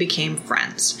 and they became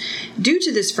friends. Due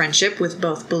to this friendship with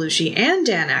both Belushi and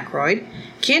Dan Aykroyd,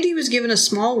 Candy was given a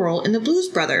small role in The Blues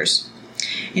Brothers.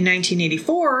 In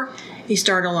 1984, he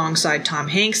starred alongside Tom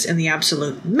Hanks in the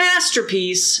absolute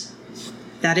masterpiece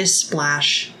that is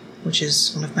Splash, which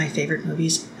is one of my favorite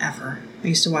movies ever. I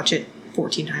used to watch it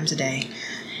 14 times a day.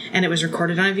 And it was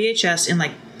recorded on a VHS in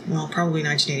probably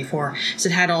 1984. So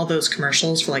it had all those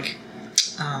commercials for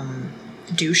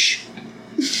douche.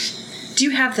 Do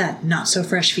you have that not so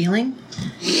fresh feeling?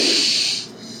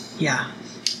 Yeah.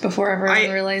 Before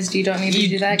everyone realized you don't need to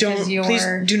do that because please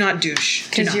do not douche.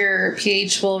 Because your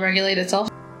pH will regulate itself.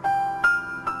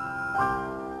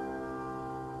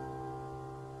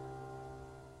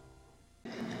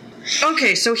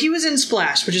 Okay, so he was in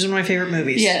Splash, which is one of my favorite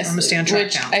movies. Yes. I'm going to stay on track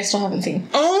which now. I still haven't seen.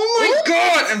 Oh my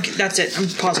god! That's it. I'm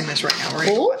pausing this right now. We're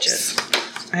going to watch it.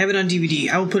 I have it on DVD.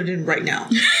 I will put it in right now.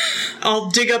 I'll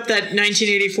dig up that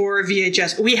 1984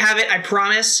 VHS. We have it, I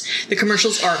promise. The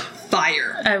commercials are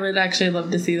fire. I would actually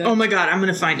love to see that. Oh my god, I'm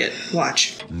going to find it.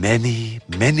 Watch. Many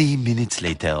minutes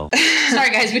later. Sorry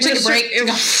guys, we took a break to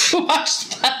watch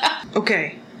that.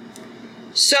 Okay.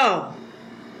 So,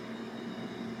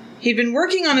 he'd been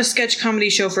working on a sketch comedy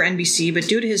show for NBC, but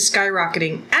due to his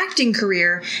skyrocketing acting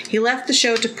career, he left the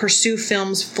show to pursue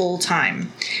films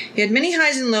full-time. He had many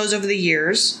highs and lows over the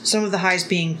years, some of the highs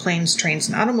being Planes, Trains,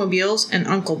 and Automobiles and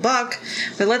Uncle Buck,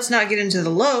 but let's not get into the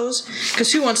lows,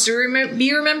 because who wants to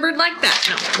be remembered like that?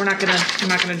 No, we're not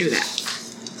gonna do that.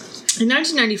 In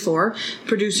 1994,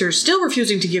 producers, still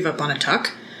refusing to give up on a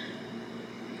tuck,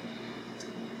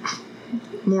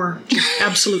 more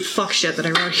absolute fuck shit that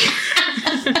I wrote here.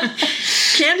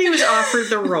 Candy was offered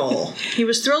the role. He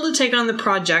was thrilled to take on the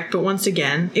project, but once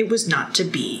again, it was not to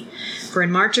be. For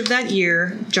in March of that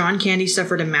year, John Candy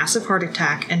suffered a massive heart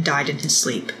attack and died in his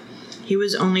sleep. He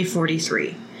was only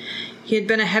 43. He had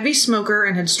been a heavy smoker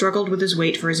and had struggled with his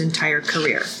weight for his entire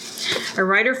career. A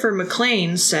writer for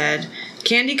Maclean said,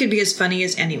 Candy could be as funny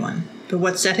as anyone, but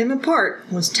what set him apart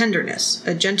was tenderness,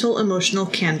 a gentle, emotional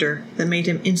candor that made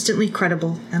him instantly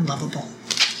credible and lovable.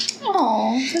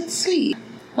 Oh, that's sweet.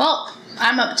 Well,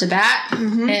 I'm up to bat,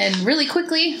 and really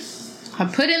quickly, I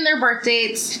put in their birth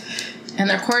dates and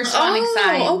their corresponding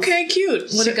signs. Oh, okay, cute.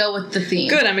 To go with the theme.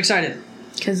 Good, I'm excited.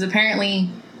 Because apparently,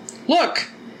 look,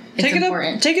 it's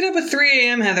important. Take it up with 3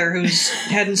 a.m. Heather, who's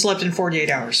hadn't slept in 48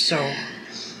 hours. So,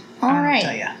 all right,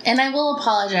 and I will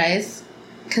apologize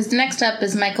because next up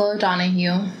is Michael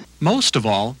O'Donoghue. Most of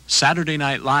all, Saturday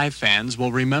Night Live fans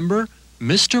will remember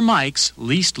Mr. Mike's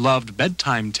least loved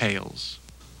bedtime tales.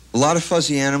 A lot of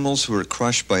fuzzy animals who are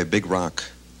crushed by a big rock.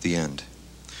 The end.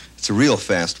 It's a real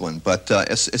fast one, but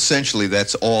essentially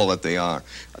that's all that they are.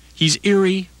 He's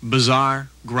eerie, bizarre,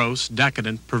 gross,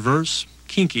 decadent, perverse,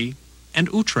 kinky, and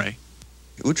outre.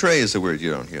 Outre is a word you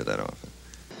don't hear that often.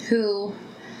 Who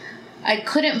I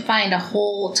couldn't find a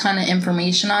whole ton of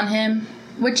information on him,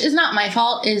 which is not my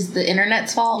fault, is the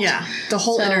internet's fault. Yeah, the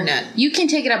whole internet. You can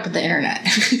take it up with the internet.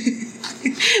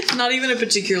 It's not even a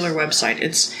particular website.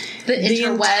 It's the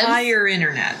entire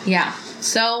internet. Yeah.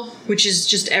 So, which is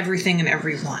just everything and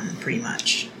everyone, pretty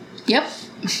much. Yep.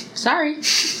 Sorry.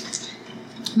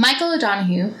 Michael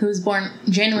O'Donoghue, who was born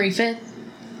January 5th,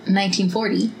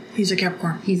 1940. He's a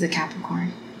Capricorn. He's a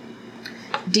Capricorn.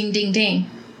 Ding, ding, ding.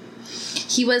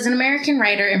 He was an American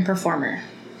writer and performer.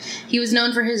 He was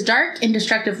known for his dark and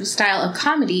destructive style of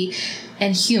comedy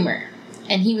and humor.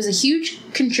 And he was a huge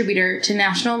contributor to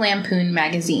National Lampoon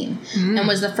magazine and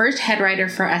was the first head writer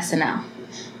for SNL.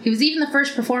 He was even the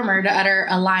first performer to utter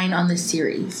a line on this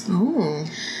series. Ooh.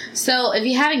 So, if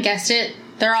you haven't guessed it,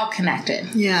 they're all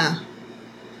connected. Yeah.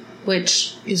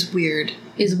 Which is weird.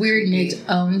 Is weird in its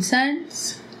own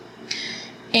sense.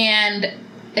 And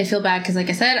I feel bad because, like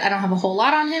I said, I don't have a whole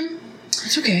lot on him.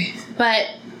 It's okay.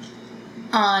 But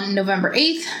on November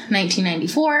 8th,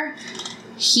 1994...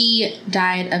 he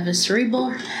died of a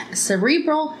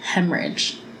cerebral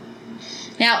hemorrhage.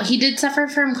 Now, he did suffer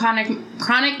from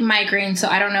chronic migraine, so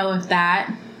I don't know if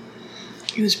that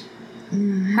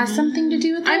has something to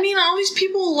do with it. I mean, all these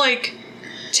people,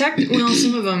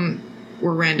 some of them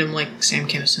were random, like Sam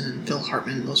Kinison and Phil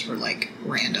Hartman. Those were,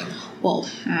 random. Well,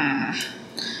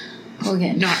 we'll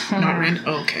get into Not random?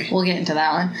 Oh, okay. We'll get into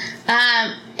that one.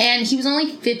 And he was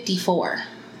only 54,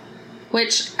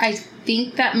 which I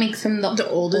think that makes him the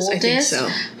oldest. I think so.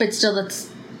 But still, that's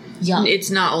young.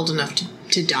 It's not old enough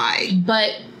to die.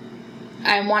 But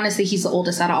I want to say he's the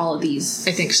oldest out of all of these.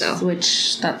 I think so.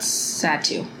 Which, that's sad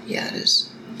too. Yeah, it is.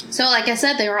 So, like I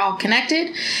said, they were all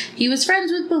connected. He was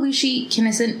friends with Belushi,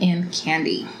 Kinison, and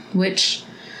Candy, which,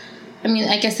 I mean,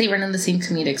 I guess they run in the same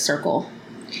comedic circle.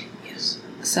 Yes.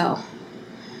 So,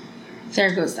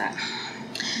 there goes that.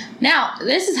 Now,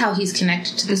 this is how he's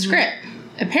connected to the script.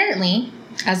 Apparently,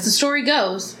 as the story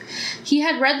goes, he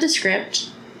had read the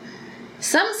script.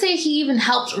 Some say he even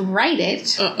helped write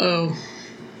it. Uh-oh.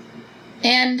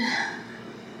 And,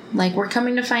 like we're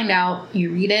coming to find out,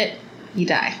 you read it, you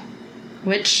die.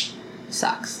 Which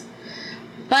sucks.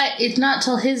 But it's not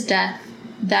till his death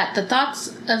that the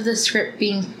thoughts of the script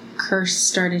being cursed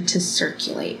started to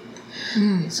circulate.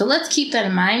 So let's keep that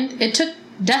in mind. It took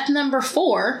death number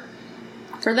 4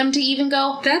 for them to even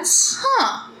go,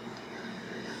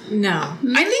 No.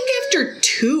 I think after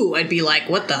 2, I'd be like,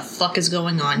 what the fuck is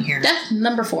going on here? Death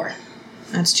number 4.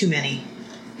 That's too many.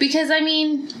 Because, I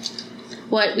mean,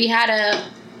 we had a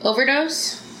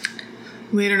overdose?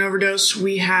 We had an overdose.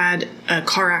 We had a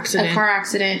car accident.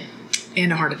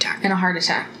 And a heart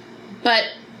attack. But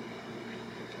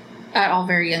at all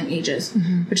very young ages.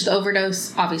 Which the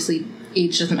overdose, obviously,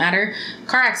 age doesn't matter.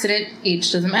 Car accident, age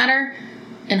doesn't matter.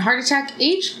 And heart attack,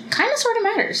 age kind of sort of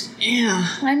matters. Yeah.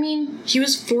 I mean... He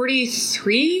was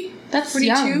 43? That's 42?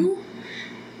 young.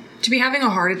 To be having a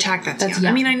heart attack, that's young.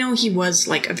 I mean, I know he was,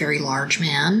 like, a very large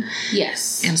man.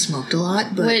 Yes. And smoked a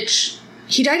lot, but... Which...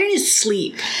 He died in his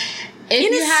sleep.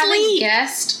 If you haven't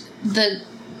guessed, the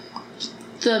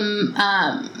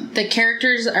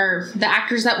characters or the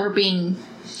actors that were being...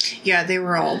 Yeah, they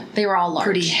were all large.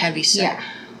 Pretty heavy set. Yeah.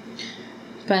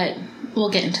 But we'll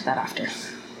get into that after.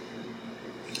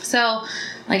 So,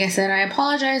 like I said, I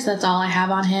apologize. That's all I have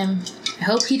on him. I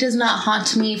hope he does not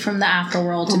haunt me from the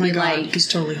afterworld to be like... He's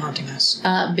totally haunting us.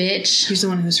 Bitch. He's the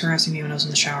one who was harassing me when I was in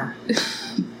the shower.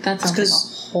 That's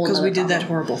because we did that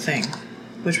horrible thing,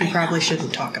 which we probably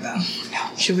shouldn't talk about.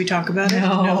 No. Should we talk about it?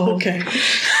 No. Okay.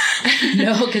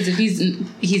 No, because if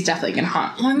he's definitely going to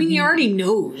haunt. Well, I mean, he already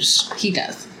knows. He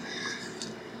does.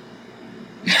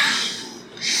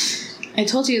 I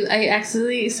told you, I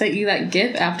accidentally sent you that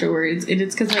GIF afterwards, and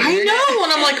it's because I know,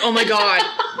 and I'm like, oh my god.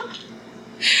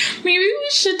 Maybe we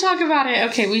should talk about it.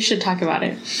 Okay, we should talk about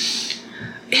it.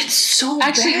 It's so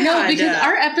Actually, bad. no, because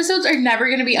our episodes are never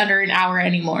going to be under an hour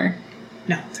anymore.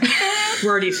 No.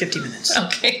 We're already at 50 minutes.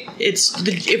 Okay.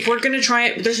 If we're going to try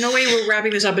it, there's no way we're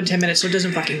wrapping this up in 10 minutes, so it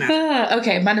doesn't fucking matter.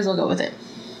 Okay, might as well go with it.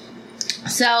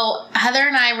 So, Heather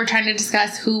and I were trying to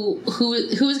discuss who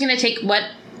was going to take what.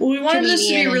 Well, we wanted this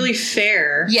to be really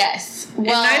fair. Yes.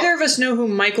 Well, and neither of us know who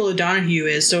Michael O'Donoghue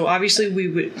is, so obviously we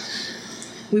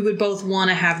would both want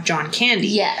to have John Candy.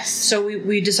 Yes. So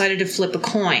we decided to flip a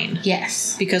coin.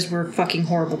 Yes. Because we're fucking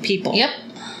horrible people. Yep.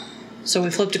 So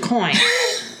we flipped a coin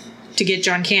to get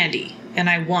John Candy, and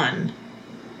I won.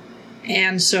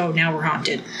 And so now we're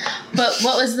haunted. But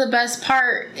what was the best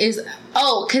part is,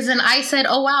 because then I said,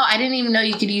 oh wow, I didn't even know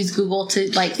you could use Google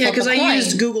to flip a coin. Yeah, because I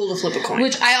used Google to flip a coin.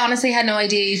 Which I honestly had no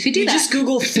idea you could do that. You just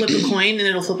Google flip a coin and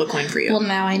it'll flip a coin for you. Well,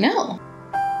 now I know.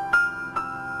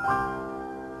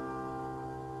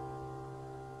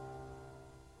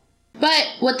 But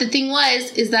what the thing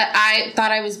was is that I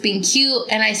thought I was being cute,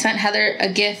 and I sent Heather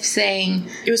a GIF saying...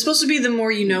 It was supposed to be the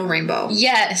more you know rainbow.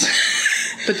 Yes.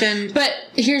 But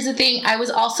here's the thing. I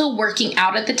was also working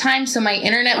out at the time, so my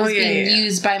internet was being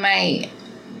used by my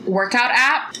workout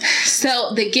app.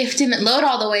 So the GIF didn't load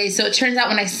all the way, so it turns out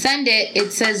when I send it,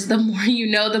 it says the more you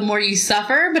know, the more you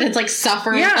suffer, but it's like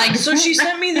suffer. Yeah, like, so she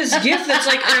sent me this GIF that's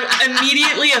like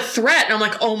immediately a threat, and I'm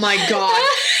like, oh my god.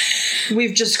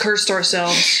 We've just cursed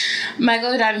ourselves.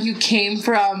 Michael O'Donoghue came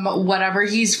from whatever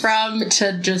he's from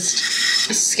to just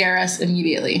scare us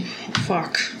immediately.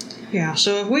 Fuck. Yeah,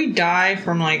 so if we die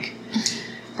from, like,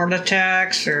 heart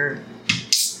attacks or,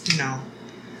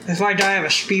 if I die of a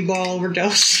speedball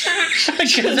overdose,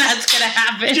 because that's gonna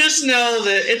happen. Just know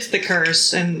that it's the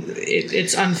curse and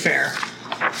it's unfair.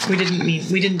 I was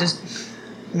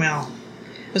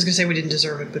gonna say we didn't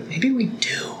deserve it, but maybe we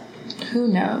do. Who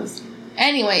knows?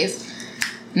 Anyways,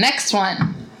 next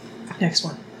one.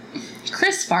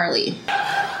 Chris Farley.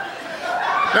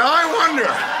 Now I wonder,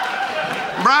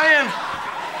 Brian,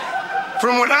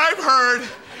 from what I've heard,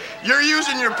 you're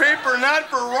using your paper not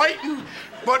for writing,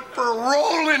 but for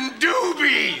rolling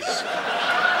doobies.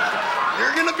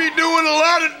 You're gonna be doing a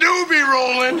lot of doobie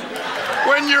rolling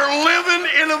when you're living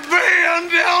in a van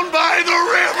down by the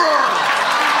river.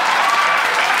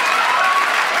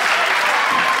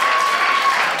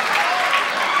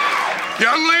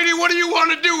 Young lady, what do you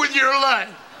want to do with your life?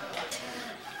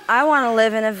 I want to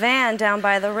live in a van down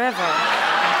by the river.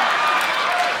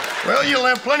 Well, you'll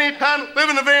have plenty of time to live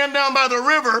in a van down by the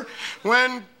river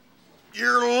when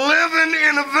You're living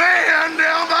in a van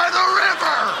down by the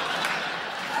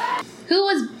river. Who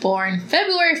was born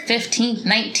February 15th,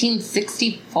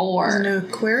 1964? An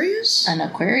Aquarius? An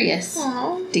Aquarius.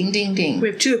 Aww. Ding, ding, ding. We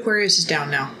have 2 Aquariuses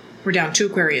down now. We're down 2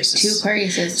 Aquariuses. 2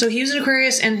 Aquariuses. So he was an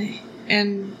Aquarius, and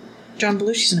John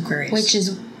Belushi's an Aquarius. Which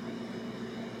is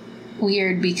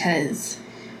weird because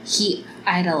he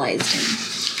idolized him.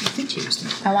 I think he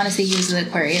was. I want to say he was an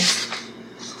Aquarius.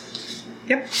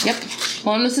 Yep.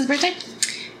 When was his birthday?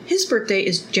 His birthday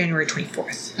is January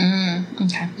 24th.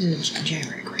 Okay. He's a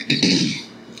January Aquarius.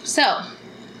 So,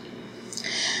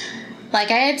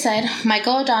 like I had said,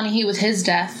 Michael O'Donoghue, with his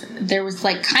death, there was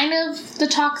like kind of the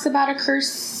talks about a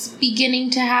curse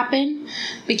beginning to happen.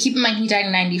 But keep in mind, he died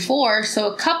in 94.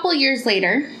 So a couple years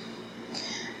later,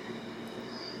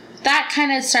 that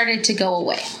kind of started to go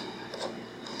away.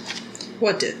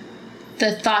 What did?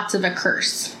 The thoughts of a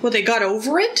curse. Well, they got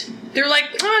over it? They're like,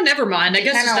 oh, never mind. I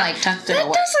guess kind of like tucked it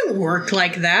away. That doesn't work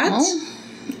like that. Well,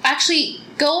 actually,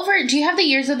 go over. Do you have the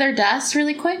years of their deaths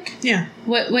really quick? Yeah.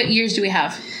 What years do we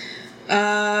have?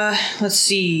 Let's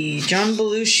see. John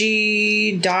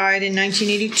Belushi died in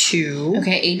 1982.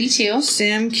 Okay, 82.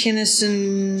 Sam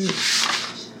Kinison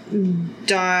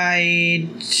died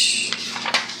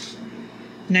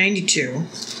 92.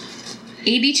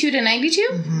 82 to 92?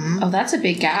 Mm-hmm. Oh, that's a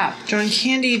big gap. John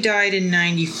Candy died in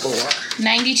 94.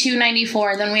 92,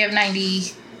 94. Then we have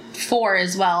 94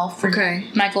 as well for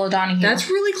Michael O'Donoghue. That's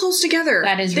really close together.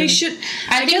 That is They really, should...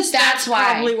 I guess that's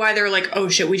why. Probably why they're like, oh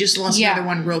shit, we just lost another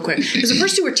one real quick. Because the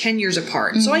first 2 were 10 years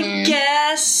apart. So I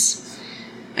guess...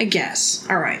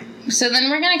 All right. So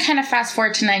then we're going to kind of fast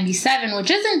forward to 97,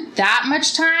 which isn't that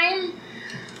much time.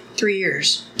 3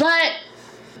 years. But...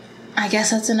 I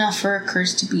guess that's enough for a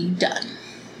curse to be done.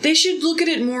 They should look at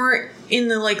it more in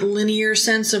the like linear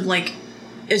sense of like,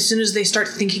 as soon as they start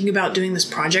thinking about doing this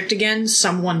project again,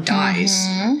 someone dies.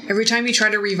 Mm-hmm. Every time you try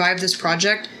to revive this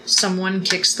project, someone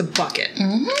kicks the bucket.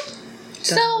 Mm-hmm.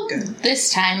 So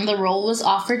this time the role was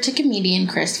offered to comedian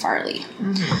Chris Farley,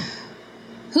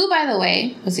 who, by the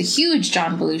way, was a huge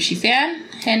John Belushi fan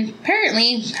and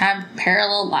apparently have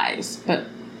parallel lives. But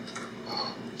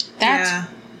that's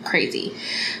crazy.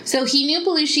 So he knew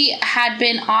Belushi had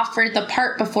been offered the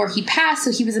part before he passed,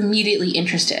 so he was immediately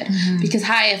interested. Because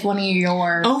if one of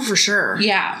your... Oh, for sure.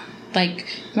 Yeah. Like,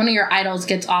 one of your idols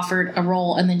gets offered a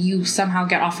role and then you somehow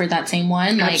get offered that same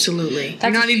one. Like, absolutely.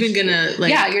 You're not even gonna, like...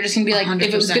 Yeah, you're just gonna be like, 100%.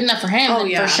 If it was good enough for him, then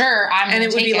for sure, I'm gonna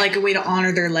take it. And it would be like a way to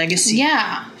honor their legacy.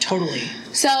 Yeah. Totally.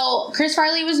 So, Chris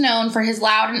Farley was known for his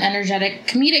loud and energetic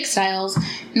comedic styles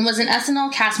and was an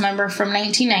SNL cast member from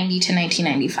 1990 to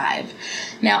 1995.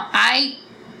 Now, I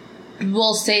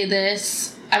will say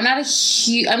this. I'm not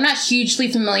hugely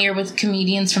familiar with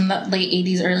comedians from the late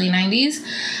 80s, early 90s.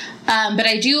 But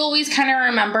I do always kind of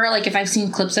remember, like, if I've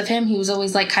seen clips of him, he was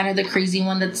always, like, kind of the crazy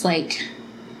one that's, like,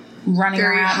 running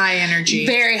around. Very high energy.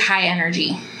 Very high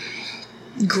energy.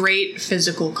 Great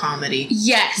physical comedy.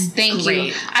 Yes, thank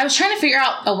you. I was trying to figure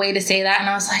out a way to say that, and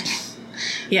I was like...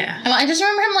 Yeah. I just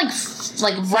remember him,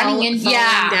 like running in...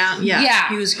 Falling down. Yeah.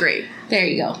 He was great. There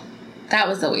you go. That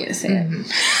was the way to say it.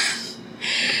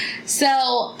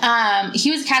 So,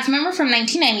 he was a cast member from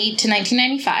 1990 to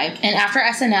 1995, and after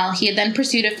SNL, he had then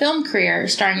pursued a film career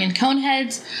starring in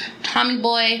Coneheads, Tommy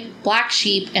Boy, Black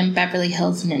Sheep, and Beverly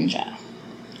Hills Ninja.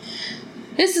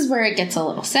 This is where it gets a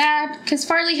little sad, because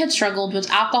Farley had struggled with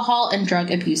alcohol and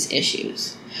drug abuse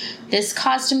issues. This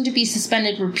caused him to be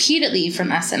suspended repeatedly from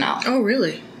SNL. Oh,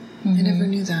 really? I never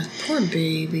knew that. Poor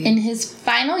baby. In his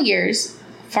final years,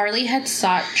 Farley had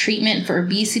sought treatment for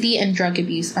obesity and drug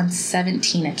abuse on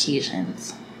 17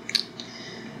 occasions.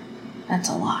 That's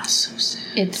a lot. So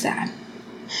sad. It's sad.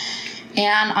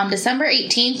 And on December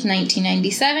 18th,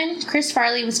 1997, Chris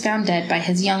Farley was found dead by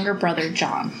his younger brother,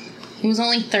 John. He was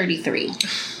only 33.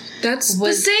 That's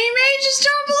the same age as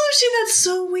John Belushi. That's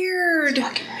so weird. It's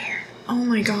fucking weird. Oh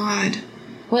my god.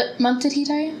 What month did he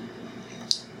die in?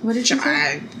 What did you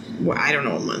say? I don't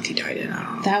know what month he died in. I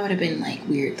don't know. That would have been, like,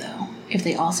 weird, though, if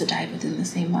they also died within the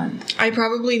same month. I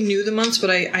probably knew the months, but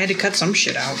I had to cut some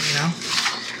shit out, you know?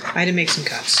 I had to make some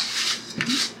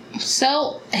cuts.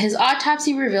 So, his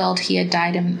autopsy revealed he had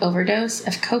died of an overdose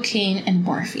of cocaine and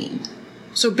morphine.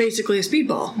 So, basically a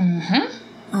speedball. Mm-hmm.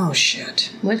 Oh,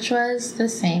 shit. Which was the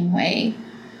same way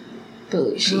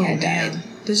Belushi had died.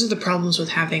 This is the problems with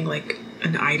having, like,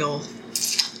 an idol.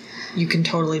 You can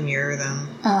totally mirror them.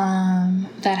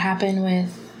 That happened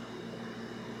with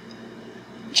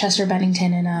Chester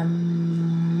Bennington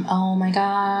and, oh my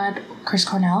god, Chris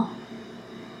Cornell.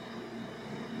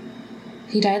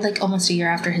 He died, like, almost a year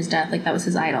after his death. Like, that was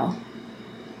his idol.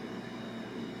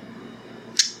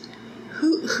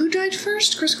 Who died died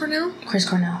first? Chris Cornell? Chris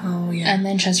Cornell. Oh, yeah. And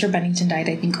then Chester Bennington died,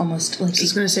 I think, almost like... I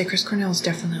was going to say Chris Cornell is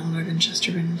definitely older than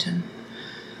Chester Bennington.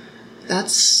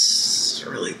 That's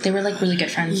really... They were, like, really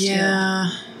good friends, too.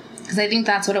 Yeah. Because I think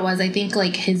that's what it was. I think,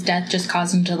 like, his death just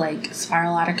caused him to, like,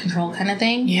 spiral out of control kind of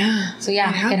thing. Yeah. So, yeah,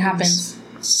 it happens.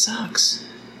 It sucks.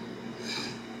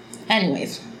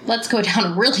 Anyways, let's go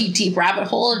down a really deep rabbit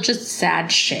hole of just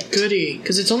sad shit. Goody.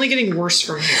 Because it's only getting worse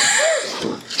from here.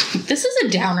 This is a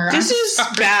downer. This is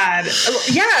bad.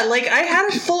 Yeah, like, I had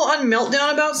a full-on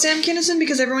meltdown about Sam Kinison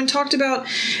because everyone talked about...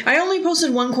 I only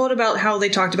posted one quote about how they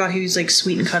talked about he was, like,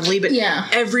 sweet and cuddly, but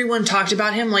everyone talked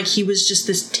about him like he was just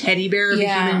this teddy bear of a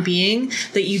human being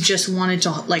that you just wanted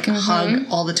to, like, hug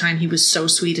all the time. He was so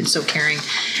sweet and so caring.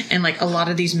 And, like, a lot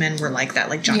of these men were like that,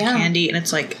 like John Candy, and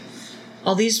it's like,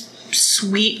 all these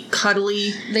sweet,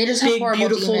 cuddly, they just big, have horrible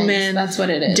beautiful demons. men That's what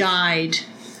it is. died.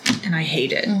 And I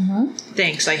hate it.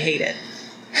 Thanks, I hate it.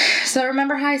 So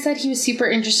remember how I said he was super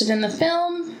interested in the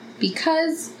film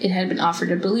because it had been offered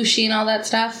to Belushi and all that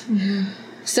stuff?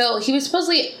 So he was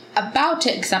supposedly about to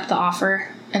accept the offer,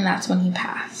 and that's when he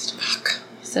passed. Fuck.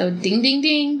 So ding, ding,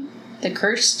 ding. The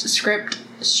cursed script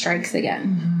strikes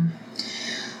again.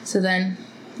 So then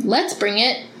let's bring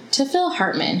it to Phil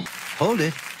Hartman. Hold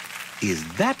it. Is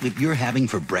that what you're having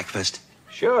for breakfast?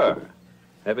 Sure.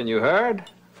 Haven't you heard?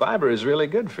 Fiber is really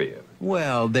good for you.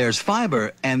 Well, there's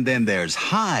fiber, and then there's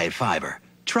high fiber.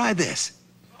 Try this.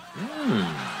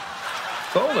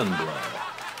 Colon Blow.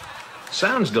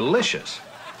 Sounds delicious.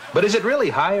 But is it really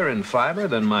higher in fiber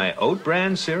than my oat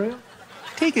bran cereal?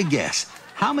 Take a guess.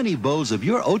 How many bowls of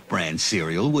your oat bran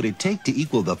cereal would it take to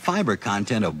equal the fiber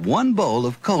content of one bowl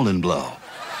of Colon Blow?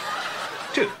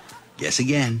 2. Guess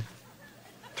again.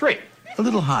 3. A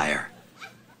little higher.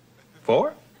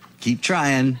 4. Keep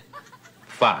trying.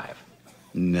 5.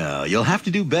 No, you'll have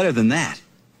to do better than that.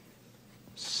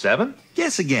 7.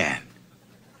 Guess again.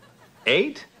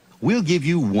 8. We'll give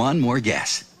you one more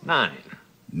guess. 9.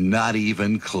 Not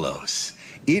even close.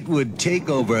 It would take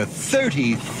over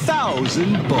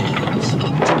 30,000 bowls. To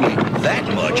eat that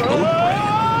much oat bran,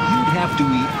 you'd have to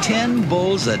eat 10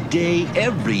 bowls a day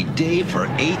every day for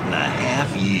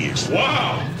 8.5 years.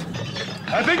 Wow!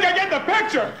 I think I get the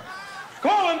picture!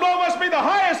 Colon Blow must be the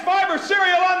highest fiber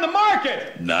cereal on the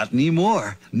market! Not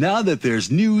anymore. Now that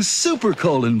there's new Super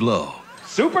Colon Blow.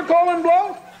 Super Colon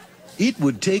Blow? It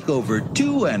would take over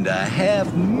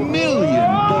 2.5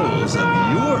 million bowls of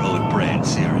your oat bran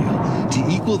cereal to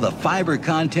equal the fiber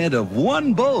content of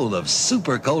one bowl of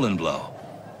Super Colon Blow.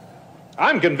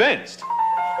 I'm convinced.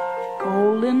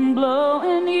 Colon Blow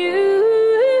and you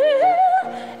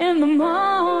in the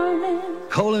morning.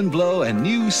 Colon Blow and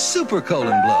new Super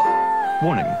Colon Blow.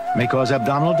 Warning, may cause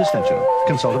abdominal distension.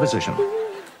 Consult a physician.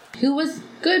 Who was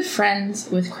good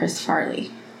friends with Chris Farley.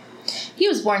 He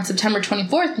was born September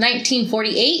 24th,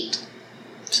 1948.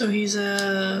 So he's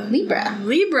a... Libra.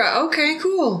 Libra, okay,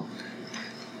 cool.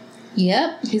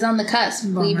 Yep, he's on the cusp.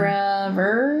 Bummer. Libra,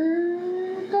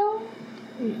 Virgo?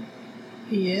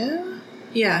 Yeah?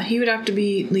 Yeah, he would have to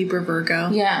be Libra,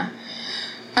 Virgo. Yeah.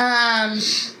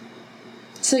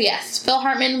 So yes, Phil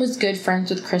Hartman was good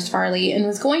friends with Chris Farley and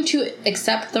was going to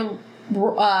accept a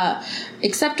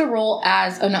role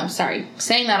as... Oh, no, sorry.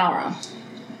 Saying that all wrong.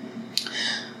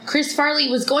 Chris Farley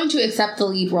was going to accept the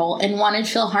lead role and wanted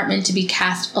Phil Hartman to be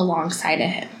cast alongside of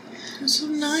him. That's so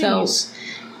nice.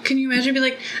 Can you imagine being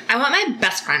like, I want my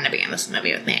best friend to be in this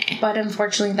movie with me? But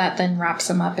unfortunately, that then wraps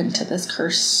him up into this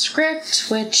cursed script,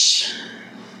 which...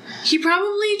 He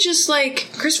probably just,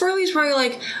 like... Chris Farley's probably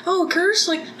like, oh, curse?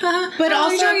 Like, but what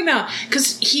are you talking about?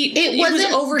 Because it was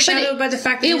overshadowed by the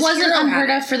fact that it wasn't unheard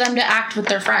of for them to act with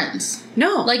their friends.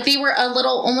 No. Like, they were a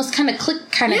little, almost kind of clique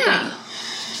kind of thing.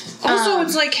 Also,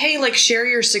 it's like, hey, like, share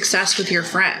your success with your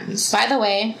friends. By the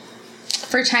way,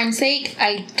 for time's sake,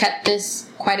 I cut this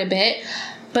quite a bit,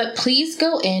 but please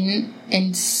go in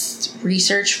and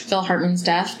research Phil Hartman's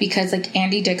death because, like,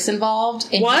 Andy Dick's involved.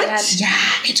 And what? Yeah,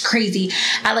 it's crazy.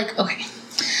 Okay.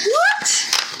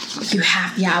 What? You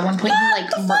have, at one point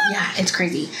it's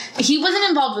crazy. He wasn't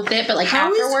involved with it, but, like,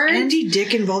 afterwards. How is Andy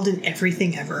Dick involved in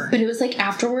everything ever? But it was, like,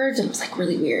 afterwards, and it was, like,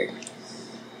 really weird.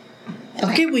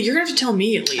 Okay, well, you're going to have to tell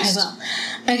me at least. I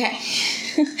will. Okay.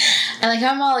 And, like,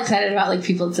 I'm all excited about, like,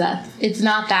 people's death. It's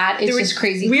not that. It's just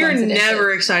crazy coincidences. We're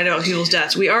never excited about people's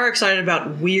deaths. We are excited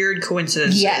about weird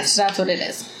coincidences. Yes, that's what it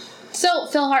is. So,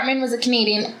 Phil Hartman was a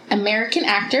Canadian-American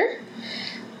actor,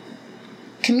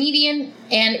 comedian,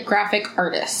 and graphic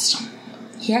artist.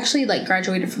 He actually, like,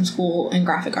 graduated from school in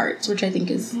graphic arts, which I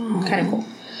think is kind of cool.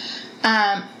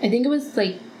 I think it was,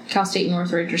 like, Cal State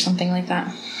Northridge or something like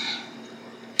that.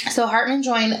 So Hartman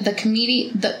joined the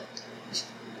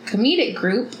comedy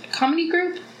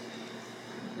group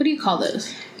What do you call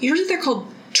those? Usually they're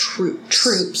called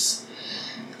troops.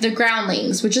 The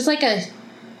groundlings, which is like a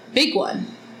big one.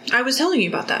 I was telling you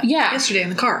about that. Yeah. Yesterday in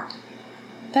the car.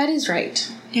 That is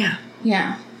right. Yeah.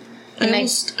 Yeah. I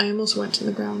almost went to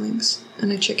the groundlings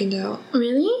and I chickened out.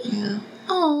 Really? Yeah.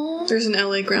 Oh. There's an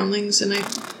LA groundlings and I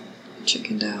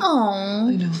chickened out. Oh.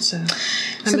 I know, so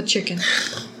I'm a chicken.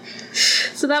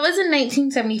 So that was in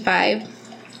 1975.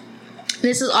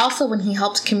 This is also when he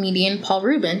helped comedian Paul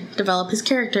Rubin develop his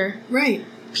character. Right.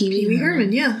 Pee Wee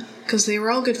Herman, yeah. Because they were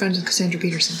all good friends with Cassandra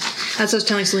Peterson. That's what I was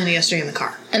telling Selena yesterday in the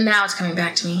car. And now it's coming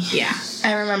back to me. Yeah.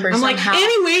 I remember I'm somehow. like,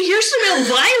 anyway, here's some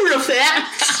Elvira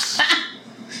facts.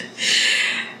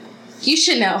 You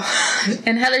should know.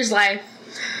 In Heather's life,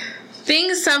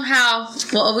 things somehow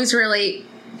will always relate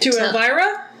to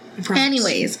Elvira?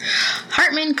 Anyways,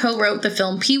 Hartman co-wrote the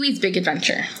film Pee-wee's Big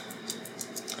Adventure,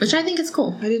 which I think is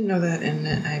cool. I didn't know that, and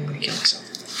I'm going to kill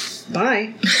myself.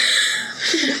 Bye.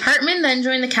 Hartman then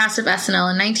joined the cast of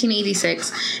SNL in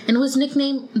 1986 and was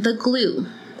nicknamed The Glue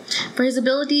for his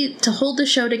ability to hold the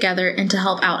show together and to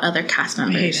help out other cast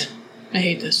members. I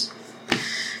hate this.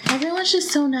 Everyone's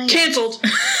just so nice. Cancelled.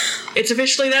 It's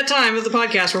officially that time of the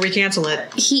podcast where we cancel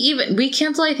it. We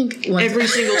cancel, I think, every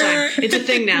single time. It's a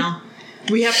thing now.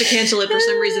 We have to cancel it for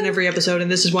some reason every episode,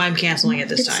 and this is why I'm canceling it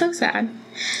this time. It's so sad.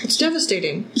 It's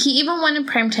devastating. He even won a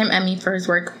Primetime Emmy for his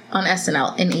work on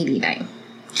SNL in '89.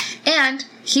 And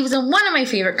he was in one of my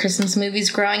favorite Christmas movies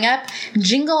growing up,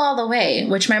 Jingle All the Way,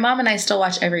 which my mom and I still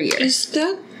watch every year. Is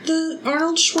that the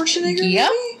Arnold Schwarzenegger Yep.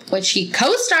 movie? Which he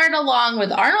co-starred along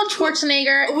with Arnold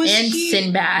Schwarzenegger and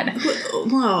Sinbad.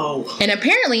 Whoa. And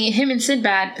apparently him and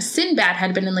Sinbad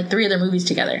had been in like 3 other movies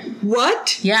together.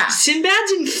 What? Yeah.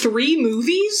 Sinbad's in 3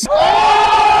 movies?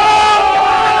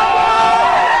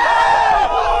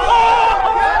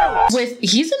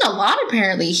 He's in a lot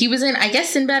apparently. He was in, I guess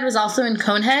Sinbad was also in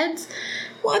Coneheads.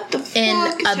 What the fuck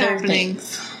and is other happening?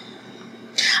 Things.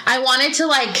 I wanted to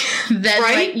then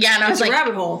right? yeah, and I was it's like a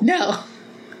rabbit hole. No.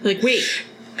 Like, wait.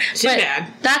 Sinbad.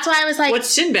 But that's why I was like, what's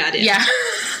Sinbad in? Yeah.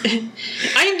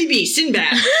 IMDb,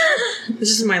 Sinbad. This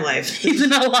is my life. He's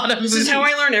in a lot of movies. This is how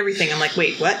I learn everything. I'm like,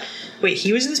 wait, what? Wait,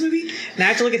 he was in this movie? Now I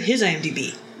have to look at his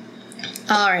IMDb.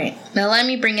 Alright, now let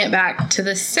me bring it back to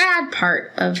the sad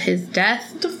part of his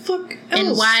death. What the fuck else?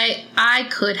 And why I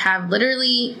could have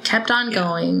literally kept on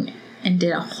going and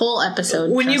did a whole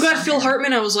episode. When you got Phil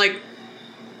Hartman, I was like...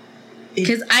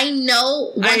 Because I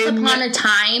know once upon a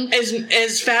time...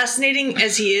 As fascinating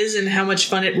as he is and how much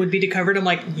fun it would be to cover it, I'm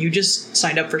like, you just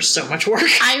signed up for so much work.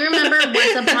 I remember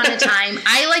once upon a time,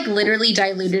 I like literally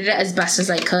diluted it as best as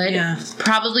I could. Yeah.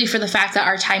 Probably for the fact that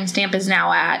our timestamp is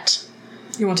now at...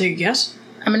 You want to take a guess?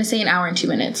 I'm going to say 1 hour and 2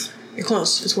 minutes. You're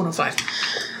close. It's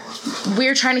 1:05.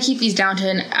 We're trying to keep these down to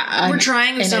we're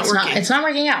trying. It's not working. It's not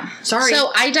working out. Sorry.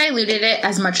 So I diluted it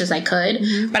as much as I could.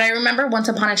 Mm-hmm. But I remember once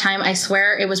upon a time, I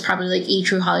swear it was probably like A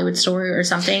True Hollywood Story or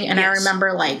something. And I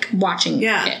remember like watching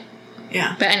it.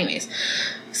 Yeah. But anyways.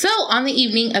 So on the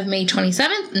evening of May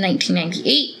 27th,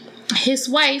 1998, his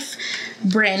wife,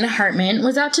 Bryn Hartman,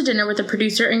 was out to dinner with the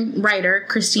producer and writer,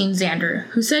 Christine Zander,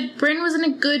 who said Bryn was in a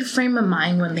good frame of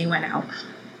mind when they went out.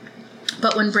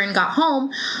 But when Bryn got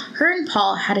home, her and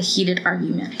Paul had a heated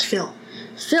argument. Phil,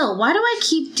 why do I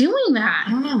keep doing that? I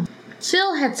don't know.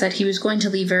 Phil had said he was going to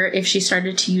leave her if she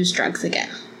started to use drugs again.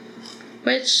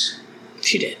 Which...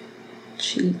 She did.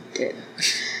 She did.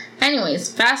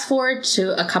 Anyways, fast forward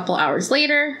to a couple hours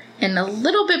later, and a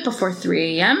little bit before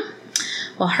 3 a.m.,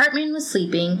 while Hartman was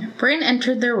sleeping, Bryn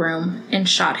entered their room and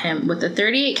shot him with a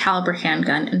 .38 caliber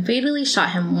handgun and fatally shot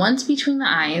him once between the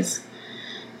eyes,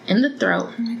 in the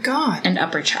throat, oh my God, and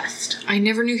upper chest. I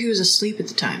never knew he was asleep at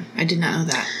the time. I did not know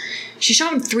that. She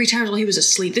shot him 3 times while he was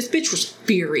asleep. This bitch was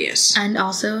furious. And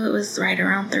also, it was right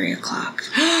around 3 o'clock.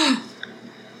 No.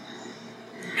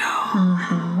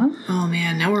 Mm-hmm. Oh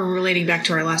man, now we're relating back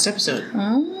to our last episode.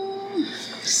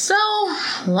 So,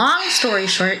 long story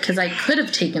short, because I could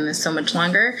have taken this so much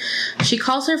longer, she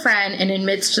calls her friend and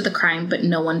admits to the crime, but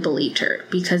no one believed her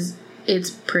because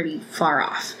it's pretty far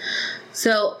off.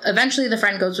 So, eventually the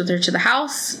friend goes with her to the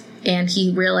house, and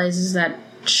he realizes that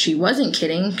she wasn't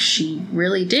kidding. She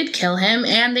really did kill him,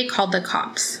 and they called the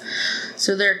cops.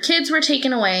 So their kids were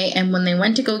taken away, and when they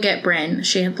went to go get Bryn,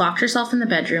 she had locked herself in the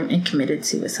bedroom and committed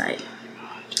suicide.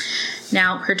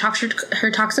 Now, her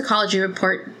toxicology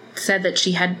report said that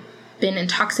she had been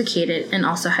intoxicated and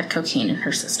also had cocaine in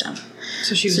her system.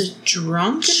 So she was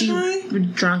drunk and high?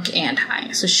 Drunk and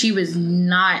high. So she was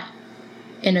not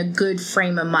in a good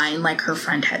frame of mind like her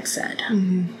friend had said.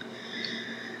 Mm-hmm.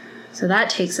 So that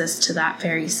takes us to that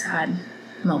very sad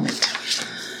moment.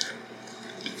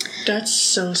 That's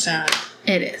so sad.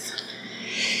 It is.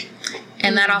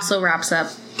 And that also wraps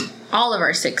up all of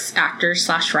our 6 actors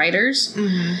 / writers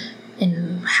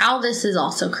and how this is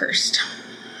also cursed.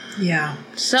 Yeah.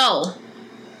 So,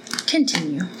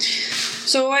 continue.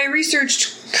 So I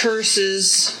researched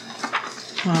curses.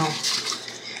 Well,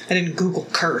 I didn't Google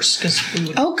curse because we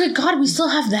would... Oh, good God, we still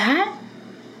have that?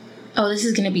 Oh, this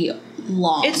is going to be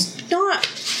long. It's not...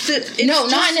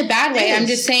 not in a bad way. I'm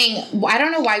just saying, I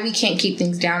don't know why we can't keep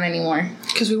things down anymore.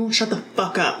 Because we won't shut the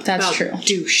fuck up. That's about true.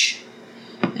 Douche.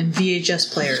 And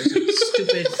VHS players. And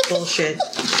stupid bullshit.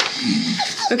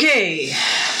 Okay.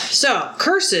 So,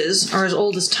 curses are as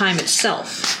old as time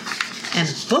itself.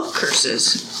 And book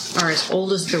curses are as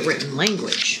old as the written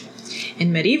language.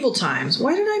 In medieval times,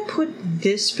 why did I put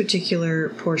this particular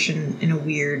portion in a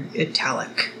weird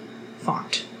italic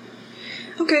font?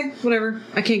 Okay, whatever.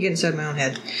 I can't get inside my own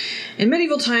head. In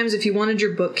medieval times, if you wanted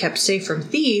your book kept safe from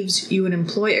thieves, you would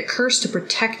employ a curse to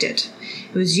protect it.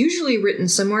 It was usually written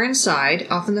somewhere inside,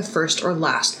 often the first or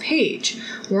last page,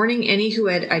 warning any who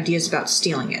had ideas about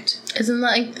stealing it. Isn't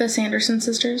that like the Sanderson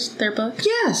sisters, their book?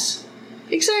 Yes,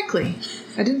 exactly.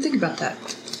 I didn't think about that.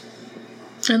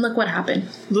 And look what happened.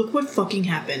 Look what fucking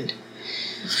happened.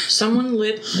 Someone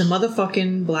lit the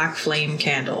motherfucking black flame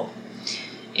candle.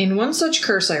 In one such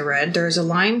curse I read, there is a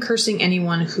line cursing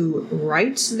anyone who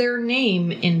writes their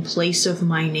name in place of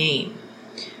my name,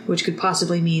 which could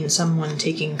possibly mean someone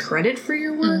taking credit for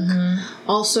your work.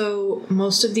 Also,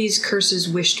 most of these curses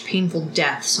wished painful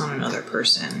deaths on another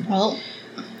person. Well,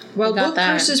 while book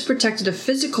curses protected a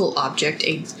physical object,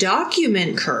 a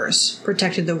document curse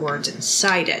protected the words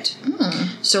inside it.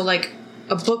 So, like,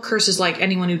 a book curse is like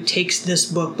anyone who takes this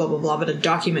book, blah, blah, blah, but a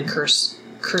document curses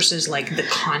like the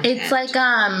content. It's like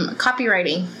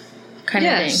copywriting kind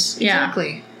of thing.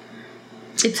 Exactly.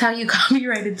 It's how you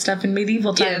copyrighted stuff in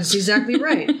medieval times. Yeah, that's exactly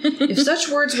right. If such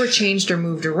words were changed or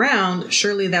moved around,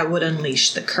 surely that would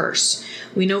unleash the curse.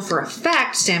 We know for a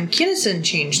fact Sam Kinison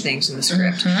changed things in the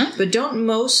script, but don't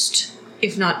most,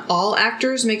 if not all,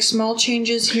 actors make small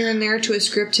changes here and there to a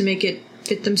script to make it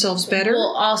fit themselves better?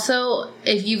 Well, also,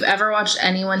 if you've ever watched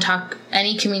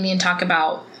any comedian talk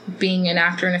about being an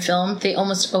actor in a film, they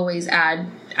almost always add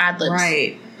ad-libs.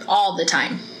 Right. All the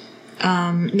time.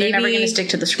 They're never going to stick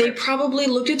to the script. They probably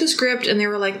looked at the script and they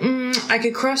were like, I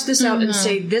could cross this out and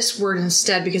say this word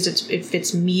instead because it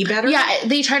fits me better. Yeah,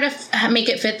 they try to make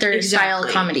it fit their style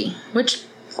of comedy, which,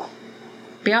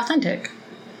 be authentic.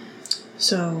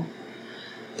 So,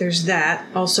 there's that.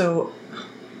 Also,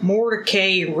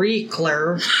 Mordecai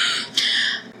Riegler.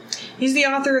 He's the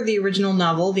author of the original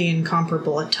novel, The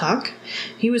Incomparable Attuck.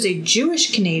 He was a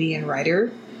Jewish-Canadian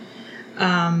writer.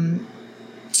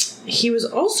 He was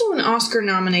also an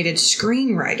Oscar-nominated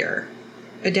screenwriter,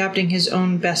 adapting his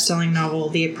own best-selling novel,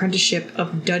 The Apprenticeship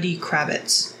of Duddy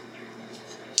Kravitz.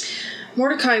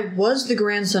 Mordecai was the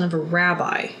grandson of a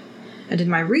rabbi, and in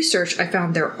my research I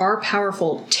found there are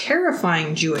powerful,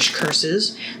 terrifying Jewish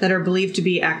curses that are believed to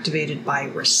be activated by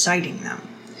reciting them.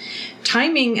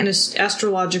 Timing and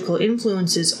astrological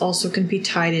influences also can be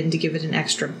tied in to give it an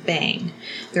extra bang.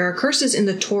 There are curses in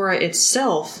the Torah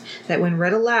itself that when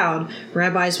read aloud,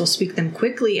 rabbis will speak them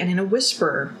quickly and in a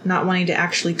whisper, not wanting to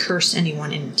actually curse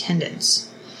anyone in attendance.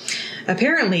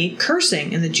 Apparently,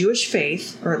 cursing in the Jewish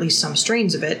faith, or at least some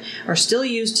strains of it, are still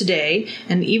used today,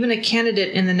 and even a candidate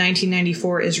in the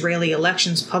 1994 Israeli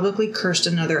elections publicly cursed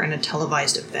another in a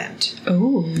televised event.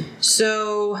 Ooh.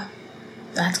 So...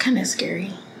 that's kind of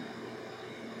scary.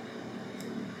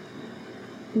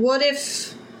 What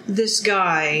if this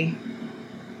guy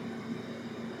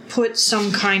put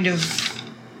some kind of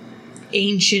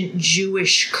ancient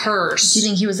Jewish curse? Do you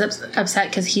think he was upset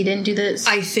because he didn't do this?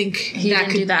 I think he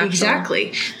didn't do that.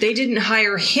 Exactly. They didn't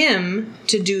hire him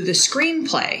to do the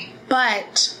screenplay.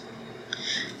 But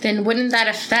then wouldn't that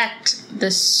affect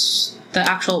the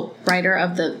actual writer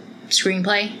of the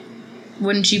screenplay?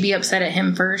 Wouldn't you be upset at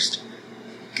him first?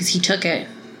 Because he took it.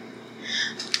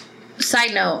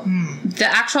 Side note, the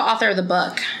actual author of the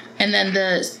book and then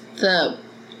the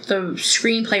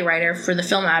screenplay writer for the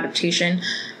film adaptation,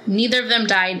 neither of them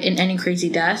died in any crazy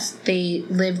deaths. They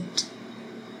lived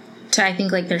to, I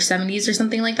think, like their 70s or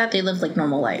something like that. They lived like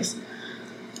normal lives.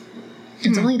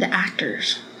 It's only the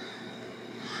actors.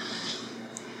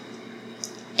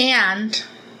 And,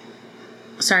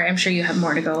 sorry, I'm sure you have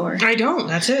more to go over. I don't.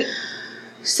 That's it.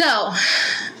 So,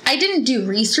 I didn't do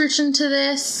research into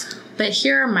this, but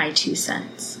here are my 2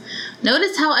 cents.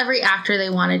 Notice how every actor they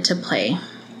wanted to play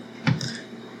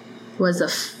was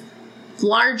a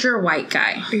larger white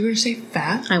guy. Are you going to say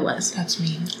fat? I was. That's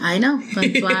mean. I know.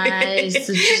 That's why I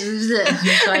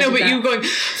know, but you going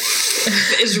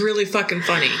is really fucking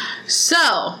funny.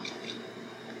 So,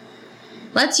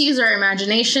 let's use our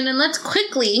imagination and let's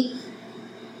quickly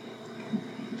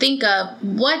think of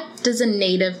what does a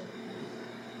native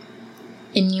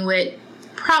Inuit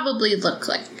probably look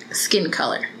like skin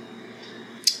color.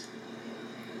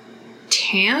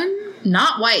 Tan?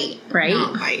 Not white, right?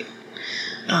 Not white.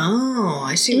 Oh,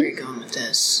 I see where you're going with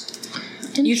this.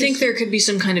 You think there could be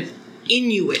some kind of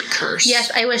Inuit curse?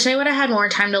 Yes, I wish I would have had more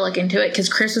time to look into it, because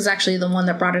Chris was actually the one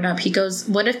that brought it up. He goes,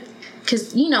 what if,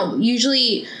 because, you know,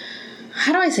 usually,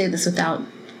 how do I say this without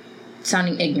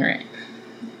sounding ignorant?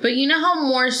 But you know how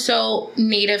more so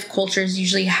native cultures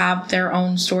usually have their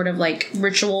own sort of like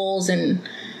rituals and...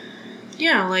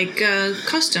 Yeah, like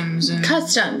customs. And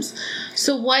customs.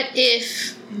 So what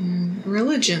if...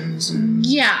 religions and...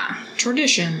 Yeah.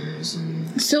 Traditions.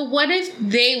 And... So what if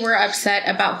they were upset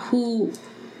about who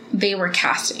they were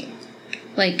casting?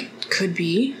 Like... Could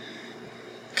be.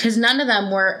 Because none of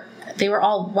them were... They were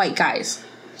all white guys.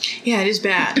 Yeah, it is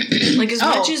bad. Like as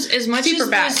much as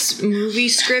this movie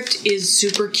script is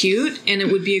super cute and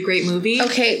it would be a great movie.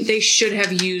 Okay, they should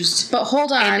have used. But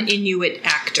hold on, an Inuit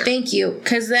actor. Thank you,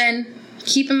 because then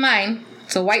keep in mind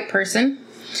it's a white person.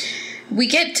 We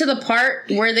get to the part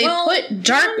where they put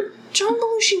dark. John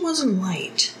Belushi wasn't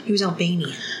white. He was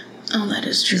Albanian. Oh, that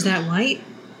is true. Is that white?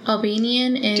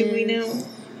 Albanian is. Do we know?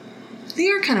 They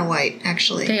are kind of white,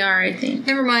 actually. They are, I think.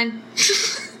 Never mind.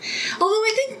 Although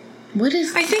I think. What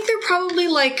is... I think they're probably,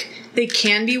 like, they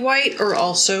can be white or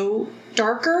also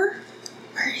darker.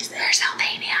 Where's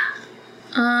Albania?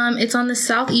 It's on the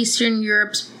southeastern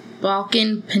Europe's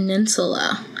Balkan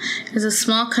Peninsula. It's a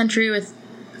small country with...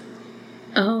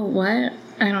 Oh, what?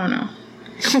 I don't know.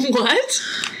 What?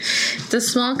 It's a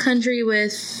small country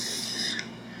with...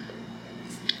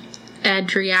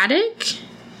 Adriatic?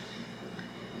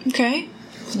 Okay.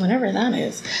 Whatever that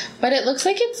is. But it looks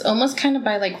like it's almost kind of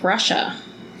by, like, Russia.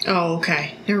 Oh,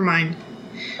 okay. Never mind.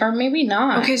 Or maybe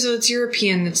not. Okay, so it's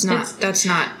European. That's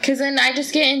not. Because then I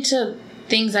just get into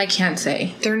things I can't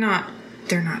say. They're not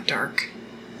dark.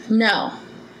 No.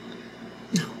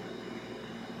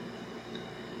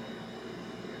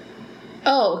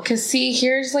 Oh, because see,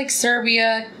 here's like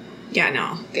Serbia. Yeah,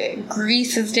 no.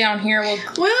 Greece is down here.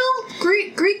 Well,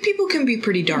 Greek people can be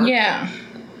pretty dark. Yeah.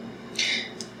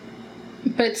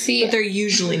 But see... But they're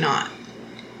usually not.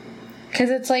 Because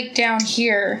it's like down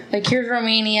here. Like here's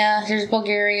Romania, here's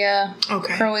Bulgaria,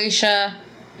 Croatia.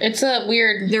 It's a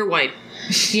weird... They're white.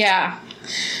 Yeah.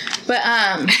 But,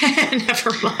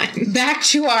 never mind. Back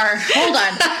to our... Hold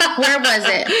on. Where was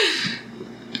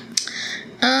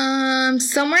it?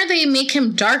 Somewhere they make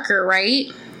him darker, right?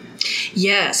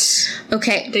 Yes.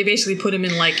 Okay. They basically put him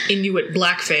in, like, Inuit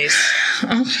blackface.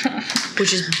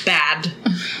 Which is bad.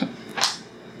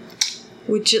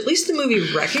 Which at least the movie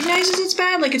recognizes it's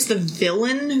bad. Like, it's the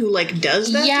villain who, like,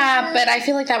 does that. Yeah, but I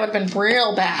feel like that would have been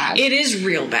real bad. It is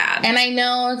real bad. And I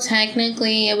know,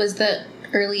 technically, it was the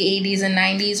early 80s and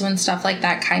 90s when stuff like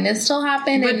that kind of still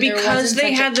happened. But because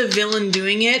they had the villain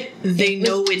doing it, they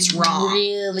know it's wrong.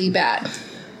 Really bad.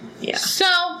 Yeah.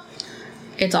 So,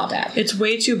 it's all bad. It's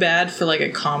way too bad for, like, a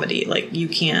comedy. Like, you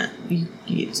can't...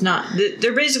 it's not...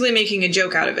 They're basically making a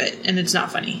joke out of it, and it's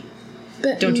not funny.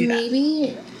 But don't do that.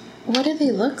 Maybe... What do they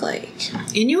look like?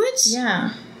 Inuits?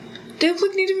 Yeah. They look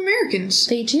like Native Americans.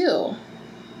 They do.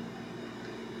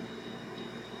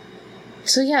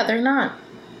 So yeah, they're not...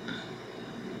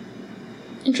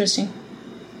 Interesting.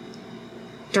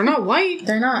 They're not white.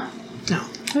 They're not. No.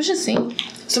 I was just saying.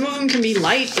 Some of them can be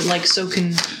light, but, like, so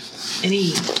can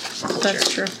any culture.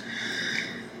 That's true.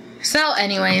 So,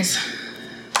 anyways.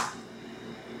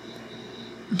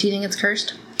 Do you think it's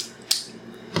cursed?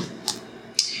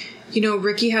 You know,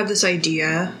 Ricky had this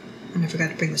idea, and I forgot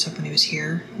to bring this up when he was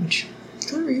here, which...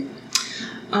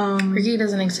 Ricky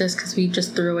doesn't exist because we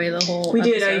just threw away the whole We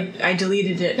episode. did. I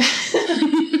deleted it.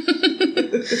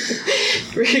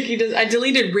 Ricky does. I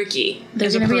deleted Ricky. They're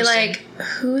going to be like,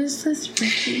 who is this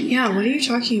Ricky? Yeah, what are you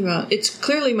talking about? It's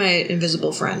clearly my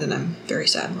invisible friend, and I'm a very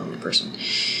sad and lonely person.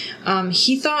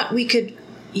 He thought we could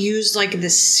use, like,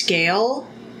 this scale,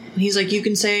 and he's like, you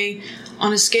can say,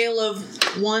 on a scale of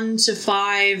 1 to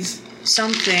 5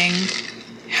 something,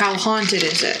 how haunted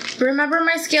is it? Remember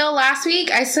my scale last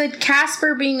week? I said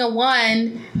Casper being a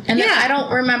 1, and then I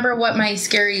don't remember what my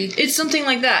scary... It's something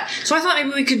like that. So I thought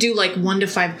maybe we could do, like, 1 to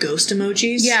 5 ghost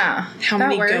emojis. Yeah. How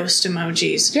many ghost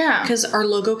emojis? Yeah. Because our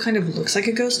logo kind of looks like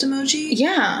a ghost emoji.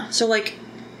 Yeah. So, like,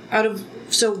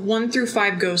 So 1 through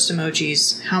 5 ghost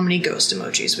emojis, how many ghost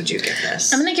emojis would you give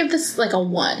this? I'm going to give this, like, a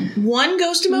 1. 1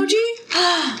 ghost emoji?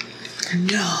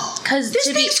 No. Because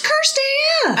this thing's cursed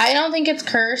AF. I don't think it's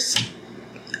cursed.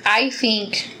 I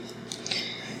think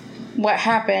what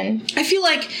happened. I feel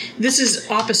like this is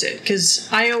opposite because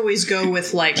I always go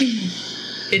with like,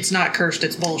 it's not cursed,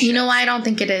 it's bullshit. You know why I don't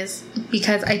think it is?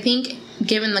 Because I think,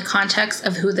 given the context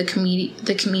of who the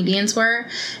comedians were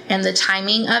and the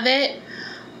timing of it,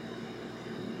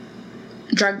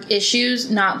 drug issues,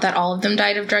 not that all of them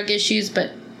died of drug issues,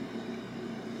 but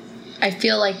I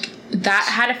feel like that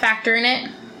had a factor in it,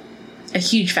 a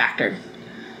huge factor.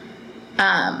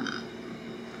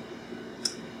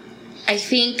 I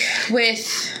think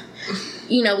with,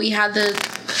 we had the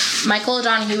Michael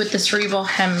O'Donoghue with the cerebral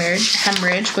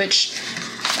hemorrhage, which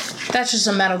that's just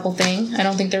a medical thing. I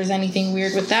don't think there's anything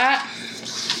weird with that.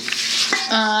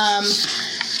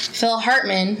 Phil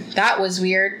Hartman, that was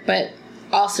weird, but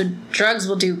also drugs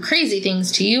will do crazy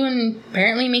things to you and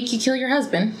apparently make you kill your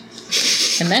husband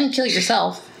and then kill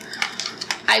yourself.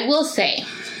 I will say,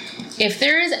 if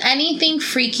there is anything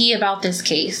freaky about this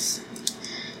case,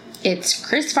 it's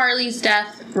Chris Farley's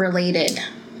death related.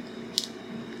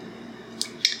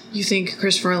 You think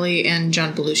Chris Farley and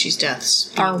John Belushi's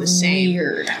deaths are the same?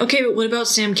 Weird. Okay, but what about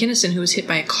Sam Kinison, who was hit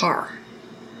by a car?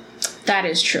 That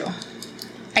is true.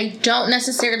 I don't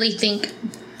necessarily think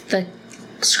the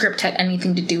script had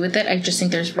anything to do with it. I just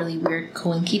think there's really weird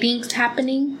coincidence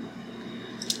happening.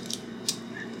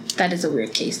 That is a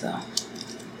weird case, though.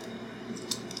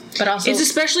 But also, it's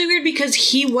especially weird because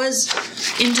he was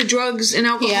into drugs and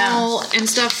alcohol and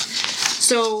stuff.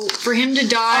 So for him to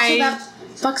die, also that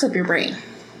fucks up your brain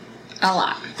a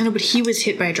lot. I know, but he was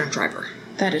hit by a drunk driver.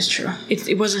 That is true.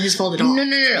 It wasn't his fault at all.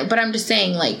 No. But I'm just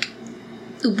saying, like,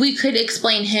 we could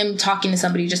explain him talking to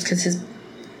somebody just because his.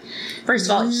 First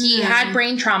of all, he had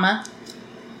brain trauma.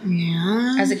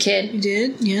 Yeah. As a kid, he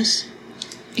did. Yes.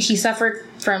 He suffered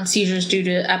from seizures due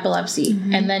to epilepsy,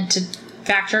 and then to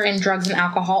factor in drugs and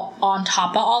alcohol on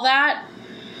top of all that,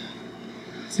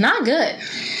 it's not good.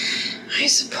 I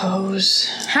suppose.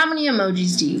 How many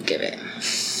emojis do you give it?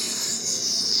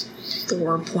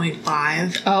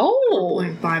 4.5. Oh.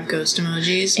 4.5 ghost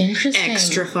emojis. Interesting.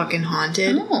 Extra fucking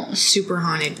haunted. Oh. Super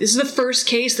haunted. This is the first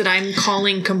case that I'm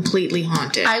calling completely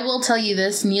haunted. I will tell you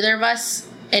this, neither of us,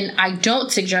 and I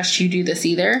don't suggest you do this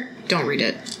either. Don't read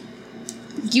it.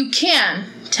 You can,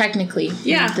 technically,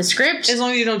 read the script. As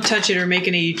long as you don't touch it or make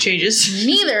any changes.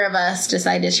 Neither of us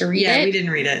decided to read it. Yeah, we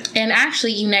didn't read it. And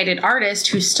actually, United Artists,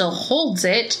 who still holds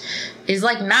it, is,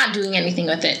 like, not doing anything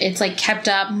with it. It's, like, kept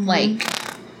up, like...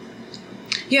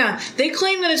 Yeah, they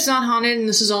claim that it's not haunted and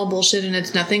this is all bullshit and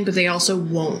it's nothing, but they also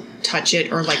won't touch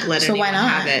it or, like, let anyone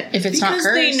have it. If it's not cursed?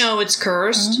 Because they know it's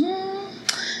cursed.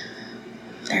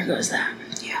 There goes that.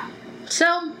 Yeah.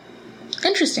 So,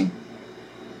 interesting.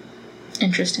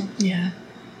 Yeah.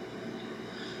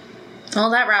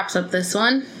 Well, that wraps up this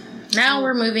one. Now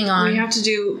we're moving on. We have to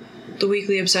do the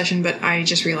weekly obsession, but I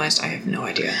just realized I have no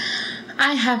idea.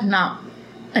 I have not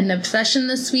an obsession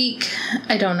this week.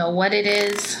 I don't know what it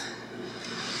is.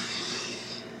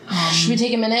 Should we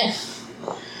take a minute?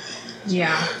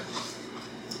 Yeah.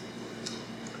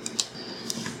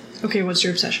 Okay, what's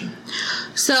your obsession?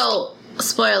 So,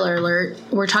 spoiler alert,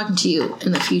 we're talking to you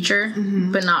in the future,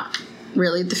 but not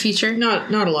really the future.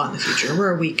 Not a lot in the future.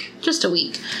 We're a week. Just a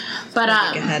week. But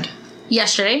a week ahead.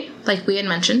 Yesterday, like we had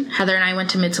mentioned, Heather and I went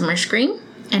to Midsummer Scream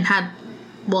and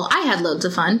I had loads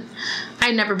of fun.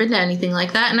 I'd never been to anything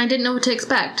like that and I didn't know what to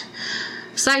expect.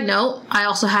 Side note, I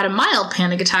also had a mild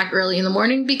panic attack early in the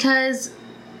morning because,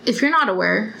 if you're not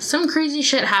aware, some crazy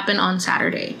shit happened on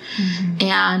Saturday.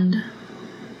 And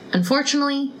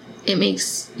unfortunately, it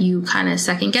makes you kind of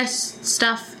second guess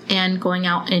stuff and going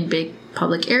out in big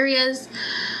public areas.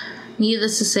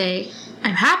 Needless to say,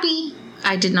 I'm happy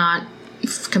I did not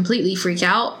completely freak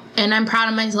out, and I'm proud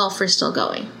of myself for still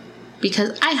going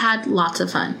because I had lots of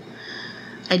fun.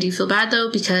 I do feel bad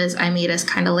though because I made us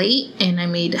kind of late and I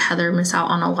made Heather miss out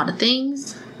on a lot of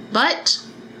things, but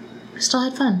I still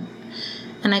had fun.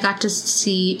 And I got to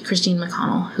see Christine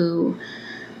McConnell, who,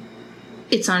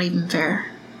 it's not even fair.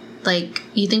 Like,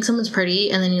 you think someone's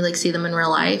pretty and then you like see them in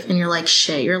real life and you're like,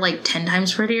 shit, you're like 10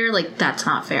 times prettier. Like, that's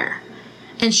not fair.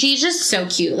 And she's just so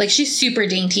cute. Like, she's super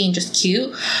dainty and just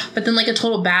cute, but then like a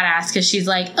total badass because she's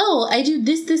like, oh, I do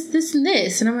this, and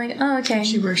this. And I'm like, oh, okay.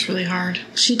 She works really hard.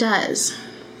 She does.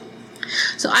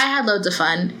 So I had loads of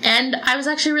fun, and I was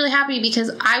actually really happy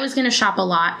because I was going to shop a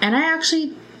lot, and I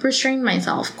actually restrained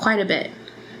myself quite a bit.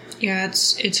 Yeah,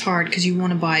 it's hard because you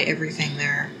want to buy everything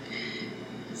there.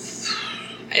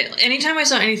 Anytime I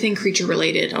saw anything creature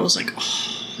related, I was like,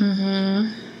 oh.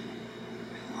 I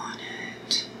want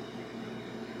it.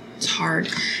 It's hard.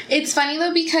 It's funny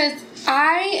though because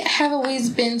I have always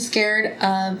been scared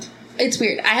of... It's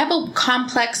weird. I have a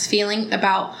complex feeling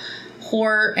about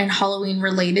horror and Halloween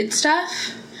related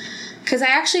stuff because I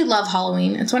actually love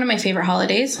Halloween. It's one of my favorite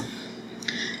holidays.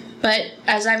 But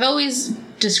as I've always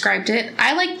described it,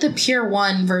 I like the Pier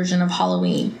 1 version of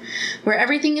Halloween, where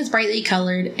everything is brightly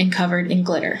colored and covered in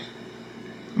glitter.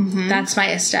 Mm-hmm. That's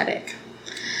my aesthetic.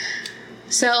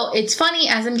 So it's funny,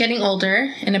 as I'm getting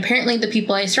older, and apparently the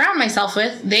people I surround myself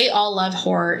with, they all love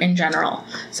horror in general.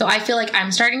 So I feel like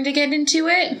I'm starting to get into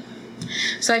it.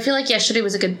 So I feel like yesterday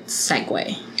was a good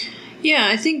segue. Yeah,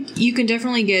 I think you can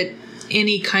definitely get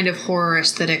any kind of horror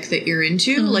aesthetic that you're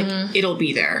into. Mm-hmm. Like, it'll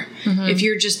be there. Mm-hmm. If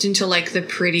you're just into, like, the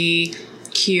pretty,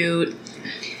 cute,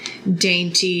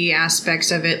 dainty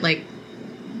aspects of it, like,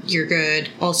 you're good.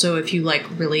 Also, if you like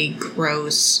really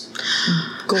gross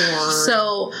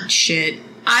gore shit.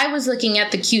 I was looking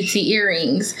at the cutesy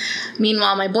earrings.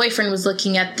 Meanwhile, my boyfriend was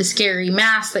looking at the scary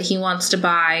mask that he wants to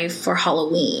buy for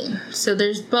Halloween. So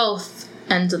there's both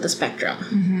ends of the spectrum.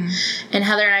 Mm-hmm. And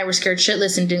Heather and I were scared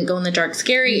shitless and didn't go in the dark,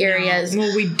 scary areas.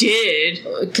 Well, we did.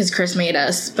 Because Chris made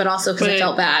us. But also because I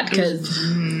felt bad.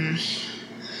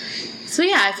 So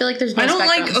yeah, I feel like there's no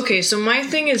spectrums. Okay, so my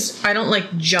thing is, I don't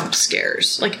like jump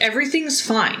scares. Like, everything's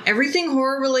fine. Everything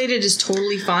horror related is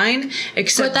totally fine,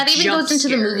 except But that even goes into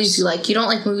the movies you like. You don't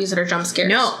like movies that are jump scares.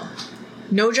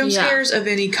 No jump scares of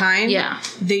any kind. Yeah.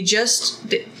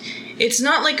 It's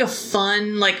not like a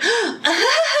fun, like,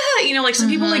 you know, like some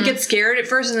people like get scared at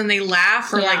first and then they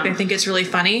laugh or like they think it's really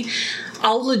funny.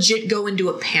 I'll legit go into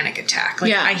a panic attack.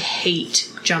 Like, I hate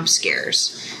jump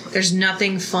scares. There's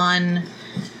nothing fun.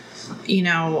 You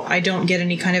know, I don't get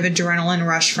any kind of adrenaline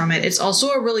rush from it. It's also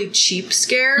a really cheap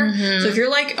scare. Mm-hmm. So if you're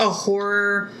like a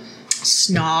horror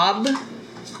snob,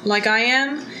 like I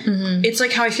am, it's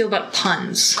like how I feel about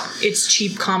puns. It's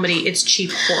cheap comedy. It's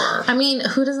cheap horror. I mean,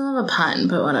 who doesn't love a pun?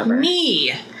 But whatever.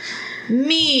 Me.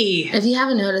 If you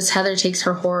haven't noticed, Heather takes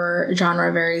her horror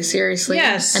genre very seriously.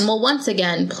 Yes. And we'll once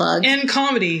again plug. And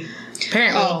comedy.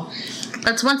 Apparently.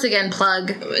 Let's once again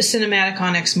plug Cinematic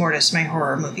on Ex Mortis, my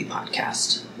horror movie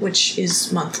podcast, which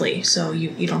is monthly, so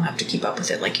you don't have to keep up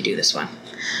with it like you do this one.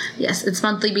 Yes, it's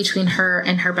monthly between her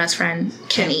and her best friend,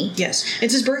 Kenny. Yes.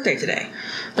 It's his birthday today.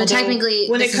 But technically,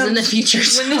 this is in the future.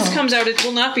 When this comes out, it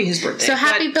will not be his birthday. So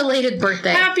happy belated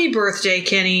birthday. Happy birthday,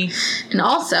 Kenny. And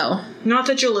also... Not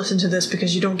that you'll listen to this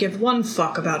because you don't give one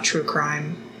fuck about true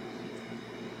crime.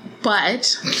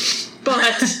 But...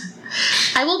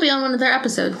 I will be on one of their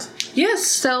episodes. Yes.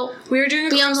 So we are doing a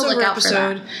crossover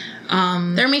episode.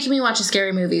 They're making me watch a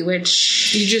scary movie,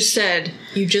 which you just said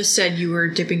you were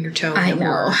dipping your toe in I know.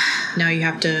 Horror. Now you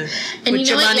have to and put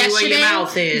your money where your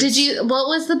mouth is. What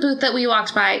was the booth that we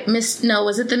walked by?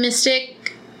 Was it the Mystic?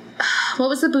 What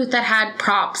was the booth that had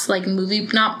props, like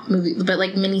not movie, but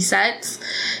like mini sets?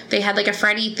 They had like a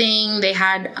Freddy thing. They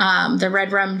had the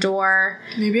Red Rum door.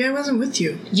 Maybe I wasn't with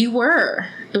you. You were.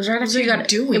 It was right after you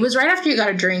got. It was right after you got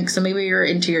a drink, so maybe you were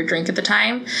into your drink at the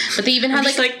time. But they even had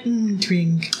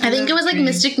drink. I think it was like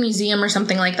Mystic Museum or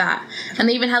something like that, and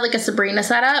they even had like a Sabrina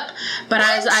setup. But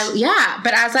as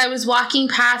I was walking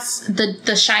past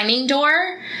the Shining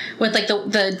door with like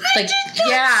the I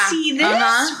did not see this.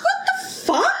 What the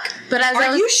fuck? But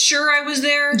Are you sure I was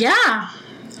there? Yeah.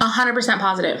 100%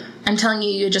 positive. I'm telling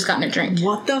you, you had just gotten a drink.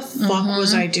 What the fuck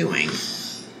was I doing?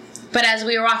 But as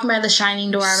we were walking by the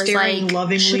Shining door, I was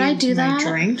like, should I do that?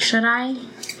 Drink? Should I?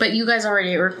 But you guys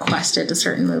already requested a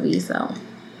certain movie, so.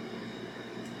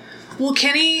 Well,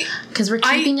 Kenny... Because we're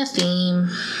keeping a theme.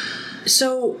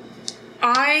 So,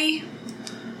 I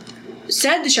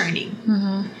said The Shining. Mm-hmm.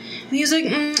 And he's like,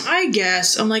 I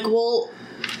guess. I'm like, well,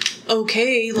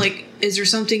 okay, like, is there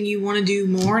something you want to do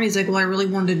more? And he's like, well, I really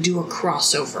wanted to do a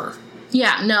crossover.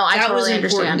 Yeah, no, I totally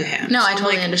understand. To him. No, so I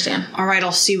totally understand. All right,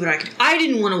 I'll see what I can. I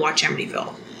didn't want to watch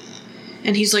Amityville,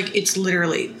 and he's like, it's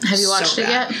literally. Have you watched it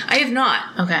yet? I have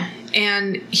not. Okay.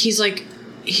 And he's like,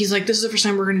 this is the first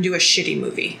time we're going to do a shitty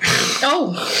movie.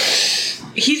 Oh.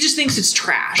 He just thinks it's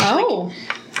trash. Oh.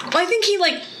 Well, I think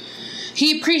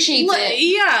he appreciates it.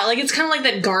 Yeah, like it's kind of like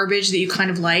that garbage that you kind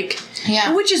of like.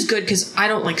 Yeah. Which is good because I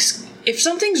don't like. If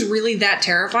something's really that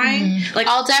terrifying, like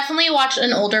I'll definitely watch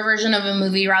an older version of a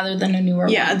movie rather than a newer one.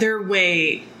 Yeah, they're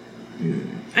way.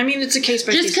 I mean, it's a case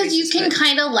by case. Just because you can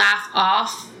kind of laugh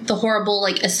off the horrible,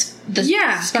 like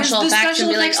special effects and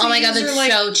be like, "Oh my god, they're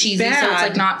so cheesy," bad. So it's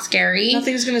like not scary.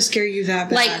 Nothing's gonna scare you that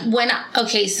bad.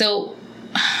 Like so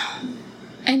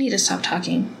I need to stop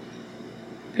talking.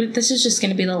 This is just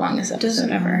gonna be the longest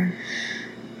episode ever.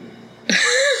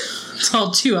 It's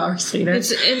all 2 hours later.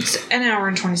 It's an hour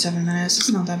and 27 minutes. It's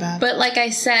not that bad. But like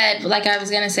I said, like I was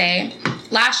going to say,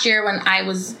 last year when I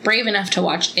was brave enough to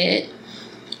watch it,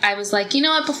 I was like, you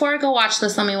know what, before I go watch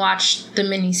this, let me watch the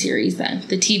miniseries then.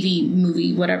 The TV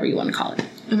movie, whatever you want to call it.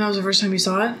 And that was the first time you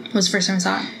saw it? It was the first time I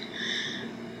saw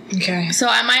it. Okay. So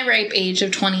at my ripe age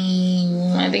of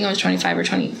 20, I think I was 25 or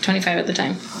 25 at the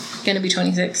time. Gonna be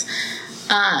 26.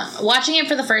 Watching it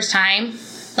for the first time,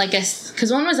 like,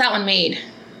 because when was that one made?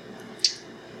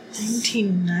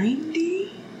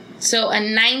 1990? So a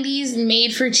 90s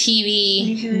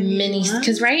made-for-TV mini...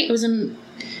 Because, right? It was a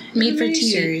made-for-TV.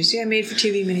 Series. Yeah,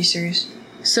 made-for-TV miniseries.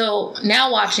 So now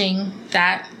watching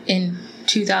that in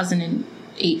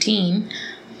 2018,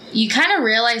 you kind of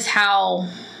realize how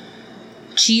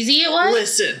cheesy it was.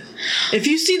 Listen, if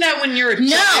you see that when you're a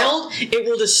child, it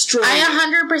will destroy you.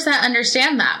 I 100%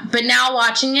 understand that. But now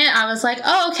watching it, I was like,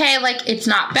 oh, okay, like, it's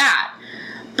not bad.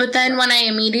 But then when I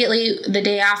immediately, the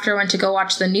day after, went to go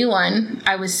watch the new one,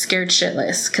 I was scared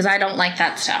shitless because I don't like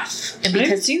that stuff. I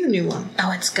haven't seen the new one.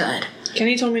 Oh, it's good.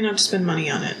 Kenny told me not to spend money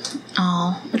on it.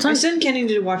 Oh. I sent Kenny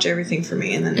to watch everything for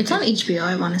me. And then it's on HBO,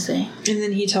 I want to say. And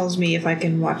then he tells me if I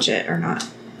can watch it or not.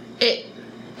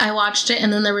 I watched it,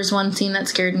 and then there was one scene that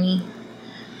scared me.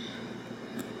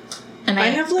 And I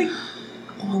have, like...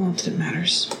 Well, not that it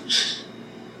matters.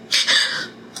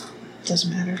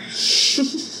 Doesn't matter.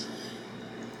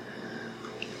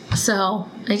 So,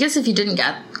 I guess if you didn't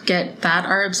get that,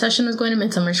 our obsession was going to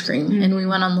Midsummer Scream, and we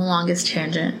went on the longest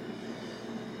tangent.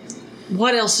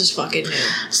 What else is fucking new?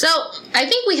 So, I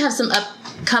think we have some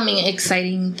upcoming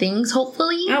exciting things,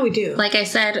 hopefully. Oh, we do. Like I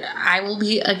said, I will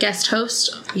be a guest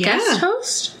host. Yeah.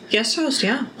 Guest host,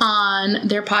 yeah. On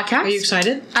their podcast. Are you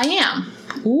excited? I am.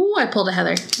 Ooh, I pulled a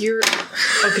Heather. Because you're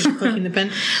clicking the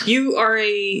pen. You are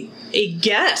a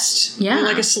guest. Yeah. You're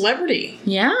like a celebrity.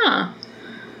 Yeah.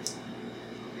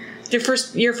 Your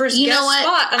first guest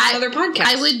spot on another podcast.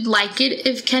 I would like it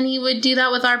if Kenny would do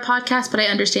that with our podcast, but I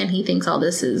understand he thinks all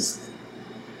this is...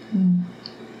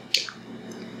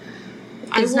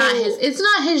 It's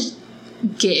not his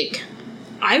gig.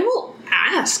 I will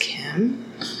ask him.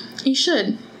 You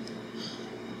should.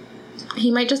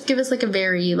 He might just give us like a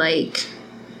very like...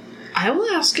 I will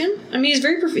ask him. I mean, he's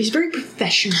very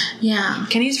professional. Yeah.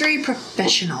 Kenny's very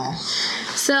professional.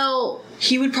 So...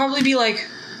 He would probably be like...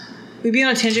 We'd be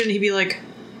on a tangent and he'd be like...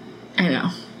 I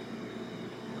know.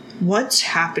 What's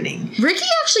happening? Ricky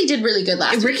actually did really good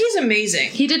last week. Ricky's amazing.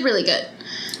 He did really good.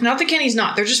 Not that Kenny's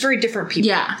not. They're just very different people.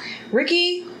 Yeah.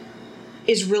 Ricky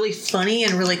is really funny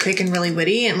and really quick and really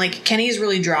witty, and like Kenny is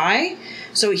really dry.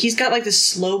 So he's got like this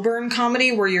slow burn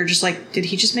comedy where you're just like, did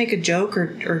he just make a joke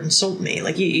or insult me?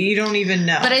 Like you don't even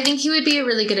know. But I think he would be a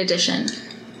really good addition.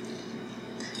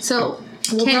 So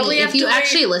we'll Kenny, probably if you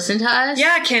actually listen to us,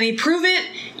 yeah, Kenny, prove it.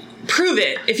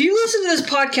 If you listen to this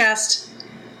podcast,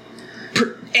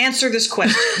 answer this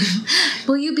question.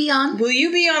 Will you be on? Will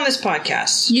you be on this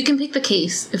podcast? You can pick the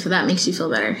case if that makes you feel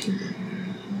better.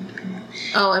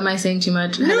 Oh, am I saying too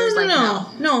much?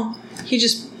 No. He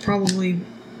just probably...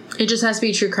 It just has to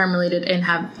be true crime related and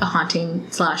have a haunting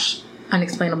 /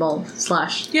 unexplainable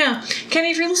 / Yeah.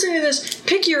 Kenny, if you're listening to this,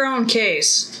 pick your own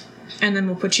case, and then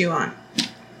we'll put you on.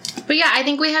 But yeah, I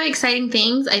think we have exciting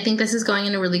things. I think this is going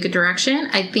in a really good direction.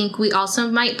 I think we also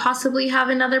might possibly have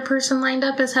another person lined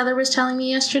up, as Heather was telling me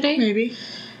yesterday. Maybe.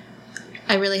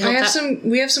 I really hope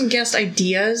we have some guest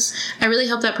ideas. I really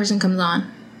hope that person comes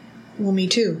on. Well, me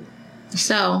too.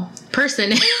 So,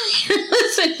 person, if you're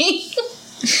listening,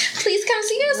 please come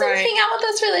see us and hang out with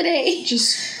us for the day.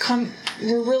 Just come.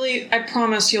 I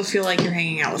promise you'll feel like you're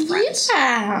hanging out with friends.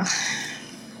 Yeah.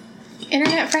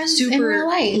 Internet friends in real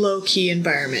life. Low-key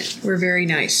environment. We're very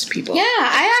nice people. Yeah,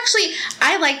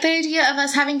 I like the idea of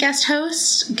us having guest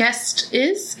hosts. Guest.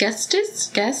 We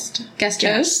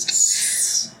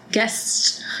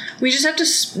just have to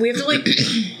like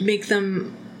make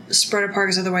them spread apart,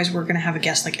 because otherwise we're going to have a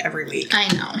guest like every week. I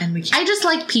know. And we can't. I just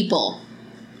like people.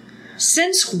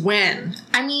 Since when?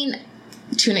 I mean,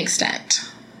 to an extent.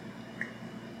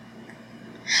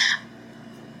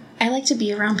 I like to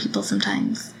be around people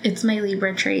sometimes. It's my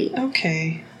Libra trait.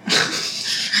 Okay.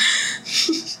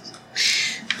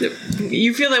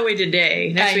 You feel that way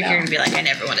today. Next week you're going to be like, I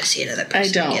never want to see another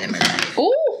person again in my life.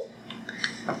 Ooh.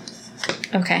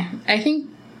 Okay. I think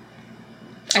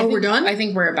we're done? I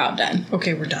think we're about done.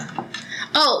 Okay, we're done.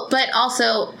 Oh, but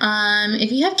also,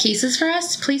 if you have cases for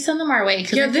us, please send them our way.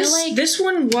 Yeah, this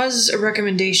one was a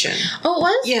recommendation. Oh, it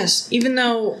was? Yes, even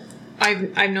though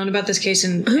I've known about this case.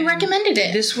 And who recommended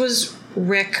it? This was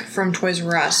Rick from Toys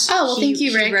R Us. Oh, well, thank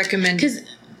you, Rick. He recommended.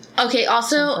 Okay,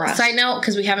 also, side note,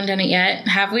 because we haven't done it yet,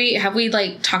 have we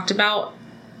like talked about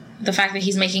the fact that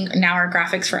he's making now our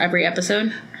graphics for every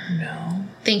episode? No.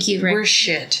 Thank you, Rick. We're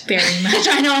shit. Very much.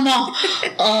 I know, I'm all.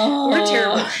 Oh. We're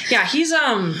terrible. Yeah, he's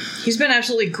been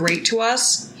absolutely great to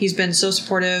us. He's been so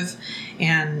supportive,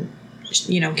 and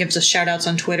gives us shout outs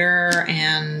on Twitter,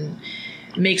 and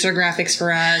makes our graphics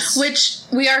for us. Which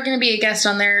we are going to be a guest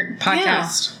on their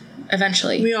podcast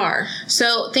eventually. We are.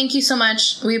 So thank you so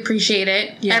much. We appreciate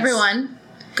it. Yes. Everyone,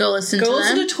 go listen to them. Go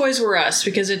listen to Toys R Us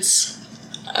because it's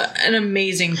an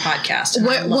amazing podcast. And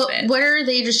I love it. Where are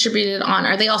they distributed on?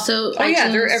 Are they also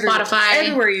iTunes, they're Spotify?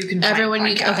 Everywhere you can find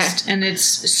podcast. Okay. And it's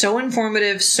so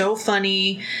informative, so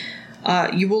funny.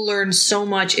 You will learn so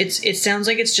much. It sounds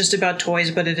like it's just about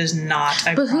toys, but it is not.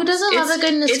 But who doesn't love a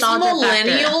good nostalgia? It's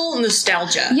millennial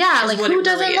nostalgia. Yeah, like who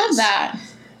doesn't love that?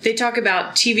 They talk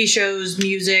about TV shows,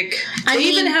 music. They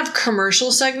even have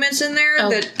commercial segments in there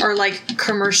that are like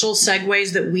commercial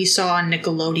segues that we saw on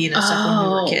Nickelodeon and stuff when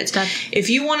we were kids. If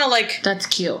you want to that's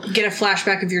cute. Get a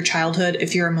flashback of your childhood,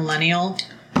 if you're a millennial,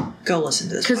 go listen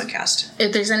to this podcast.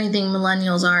 If there's anything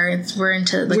millennials are, we're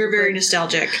into. We're very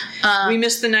nostalgic. We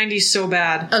miss the 90s so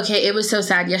bad. Okay, it was so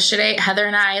sad yesterday. Heather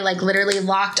and I literally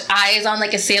locked eyes on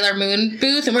a Sailor Moon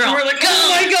booth, and we're like,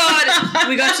 oh my god!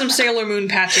 We got some Sailor Moon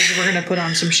patches. We're gonna put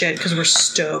on some shit because we're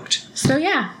stoked. So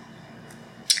yeah,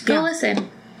 go listen.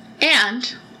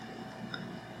 And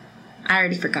I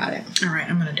already forgot it. All right,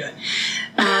 I'm gonna do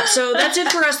it. So that's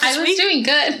it for us this week. I was doing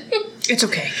good. It's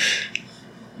okay.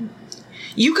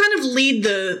 You kind of lead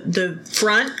the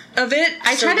front of it.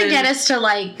 I try to get us to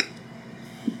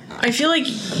I feel like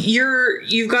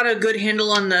you've got a good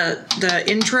handle on the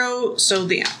intro. So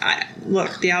the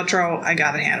outro I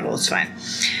got a handle. It's fine.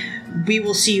 We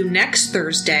will see you next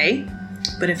Thursday.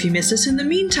 But if you miss us in the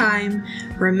meantime,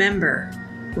 remember,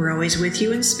 we're always with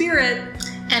you in spirit,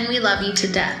 and we love you to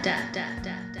death.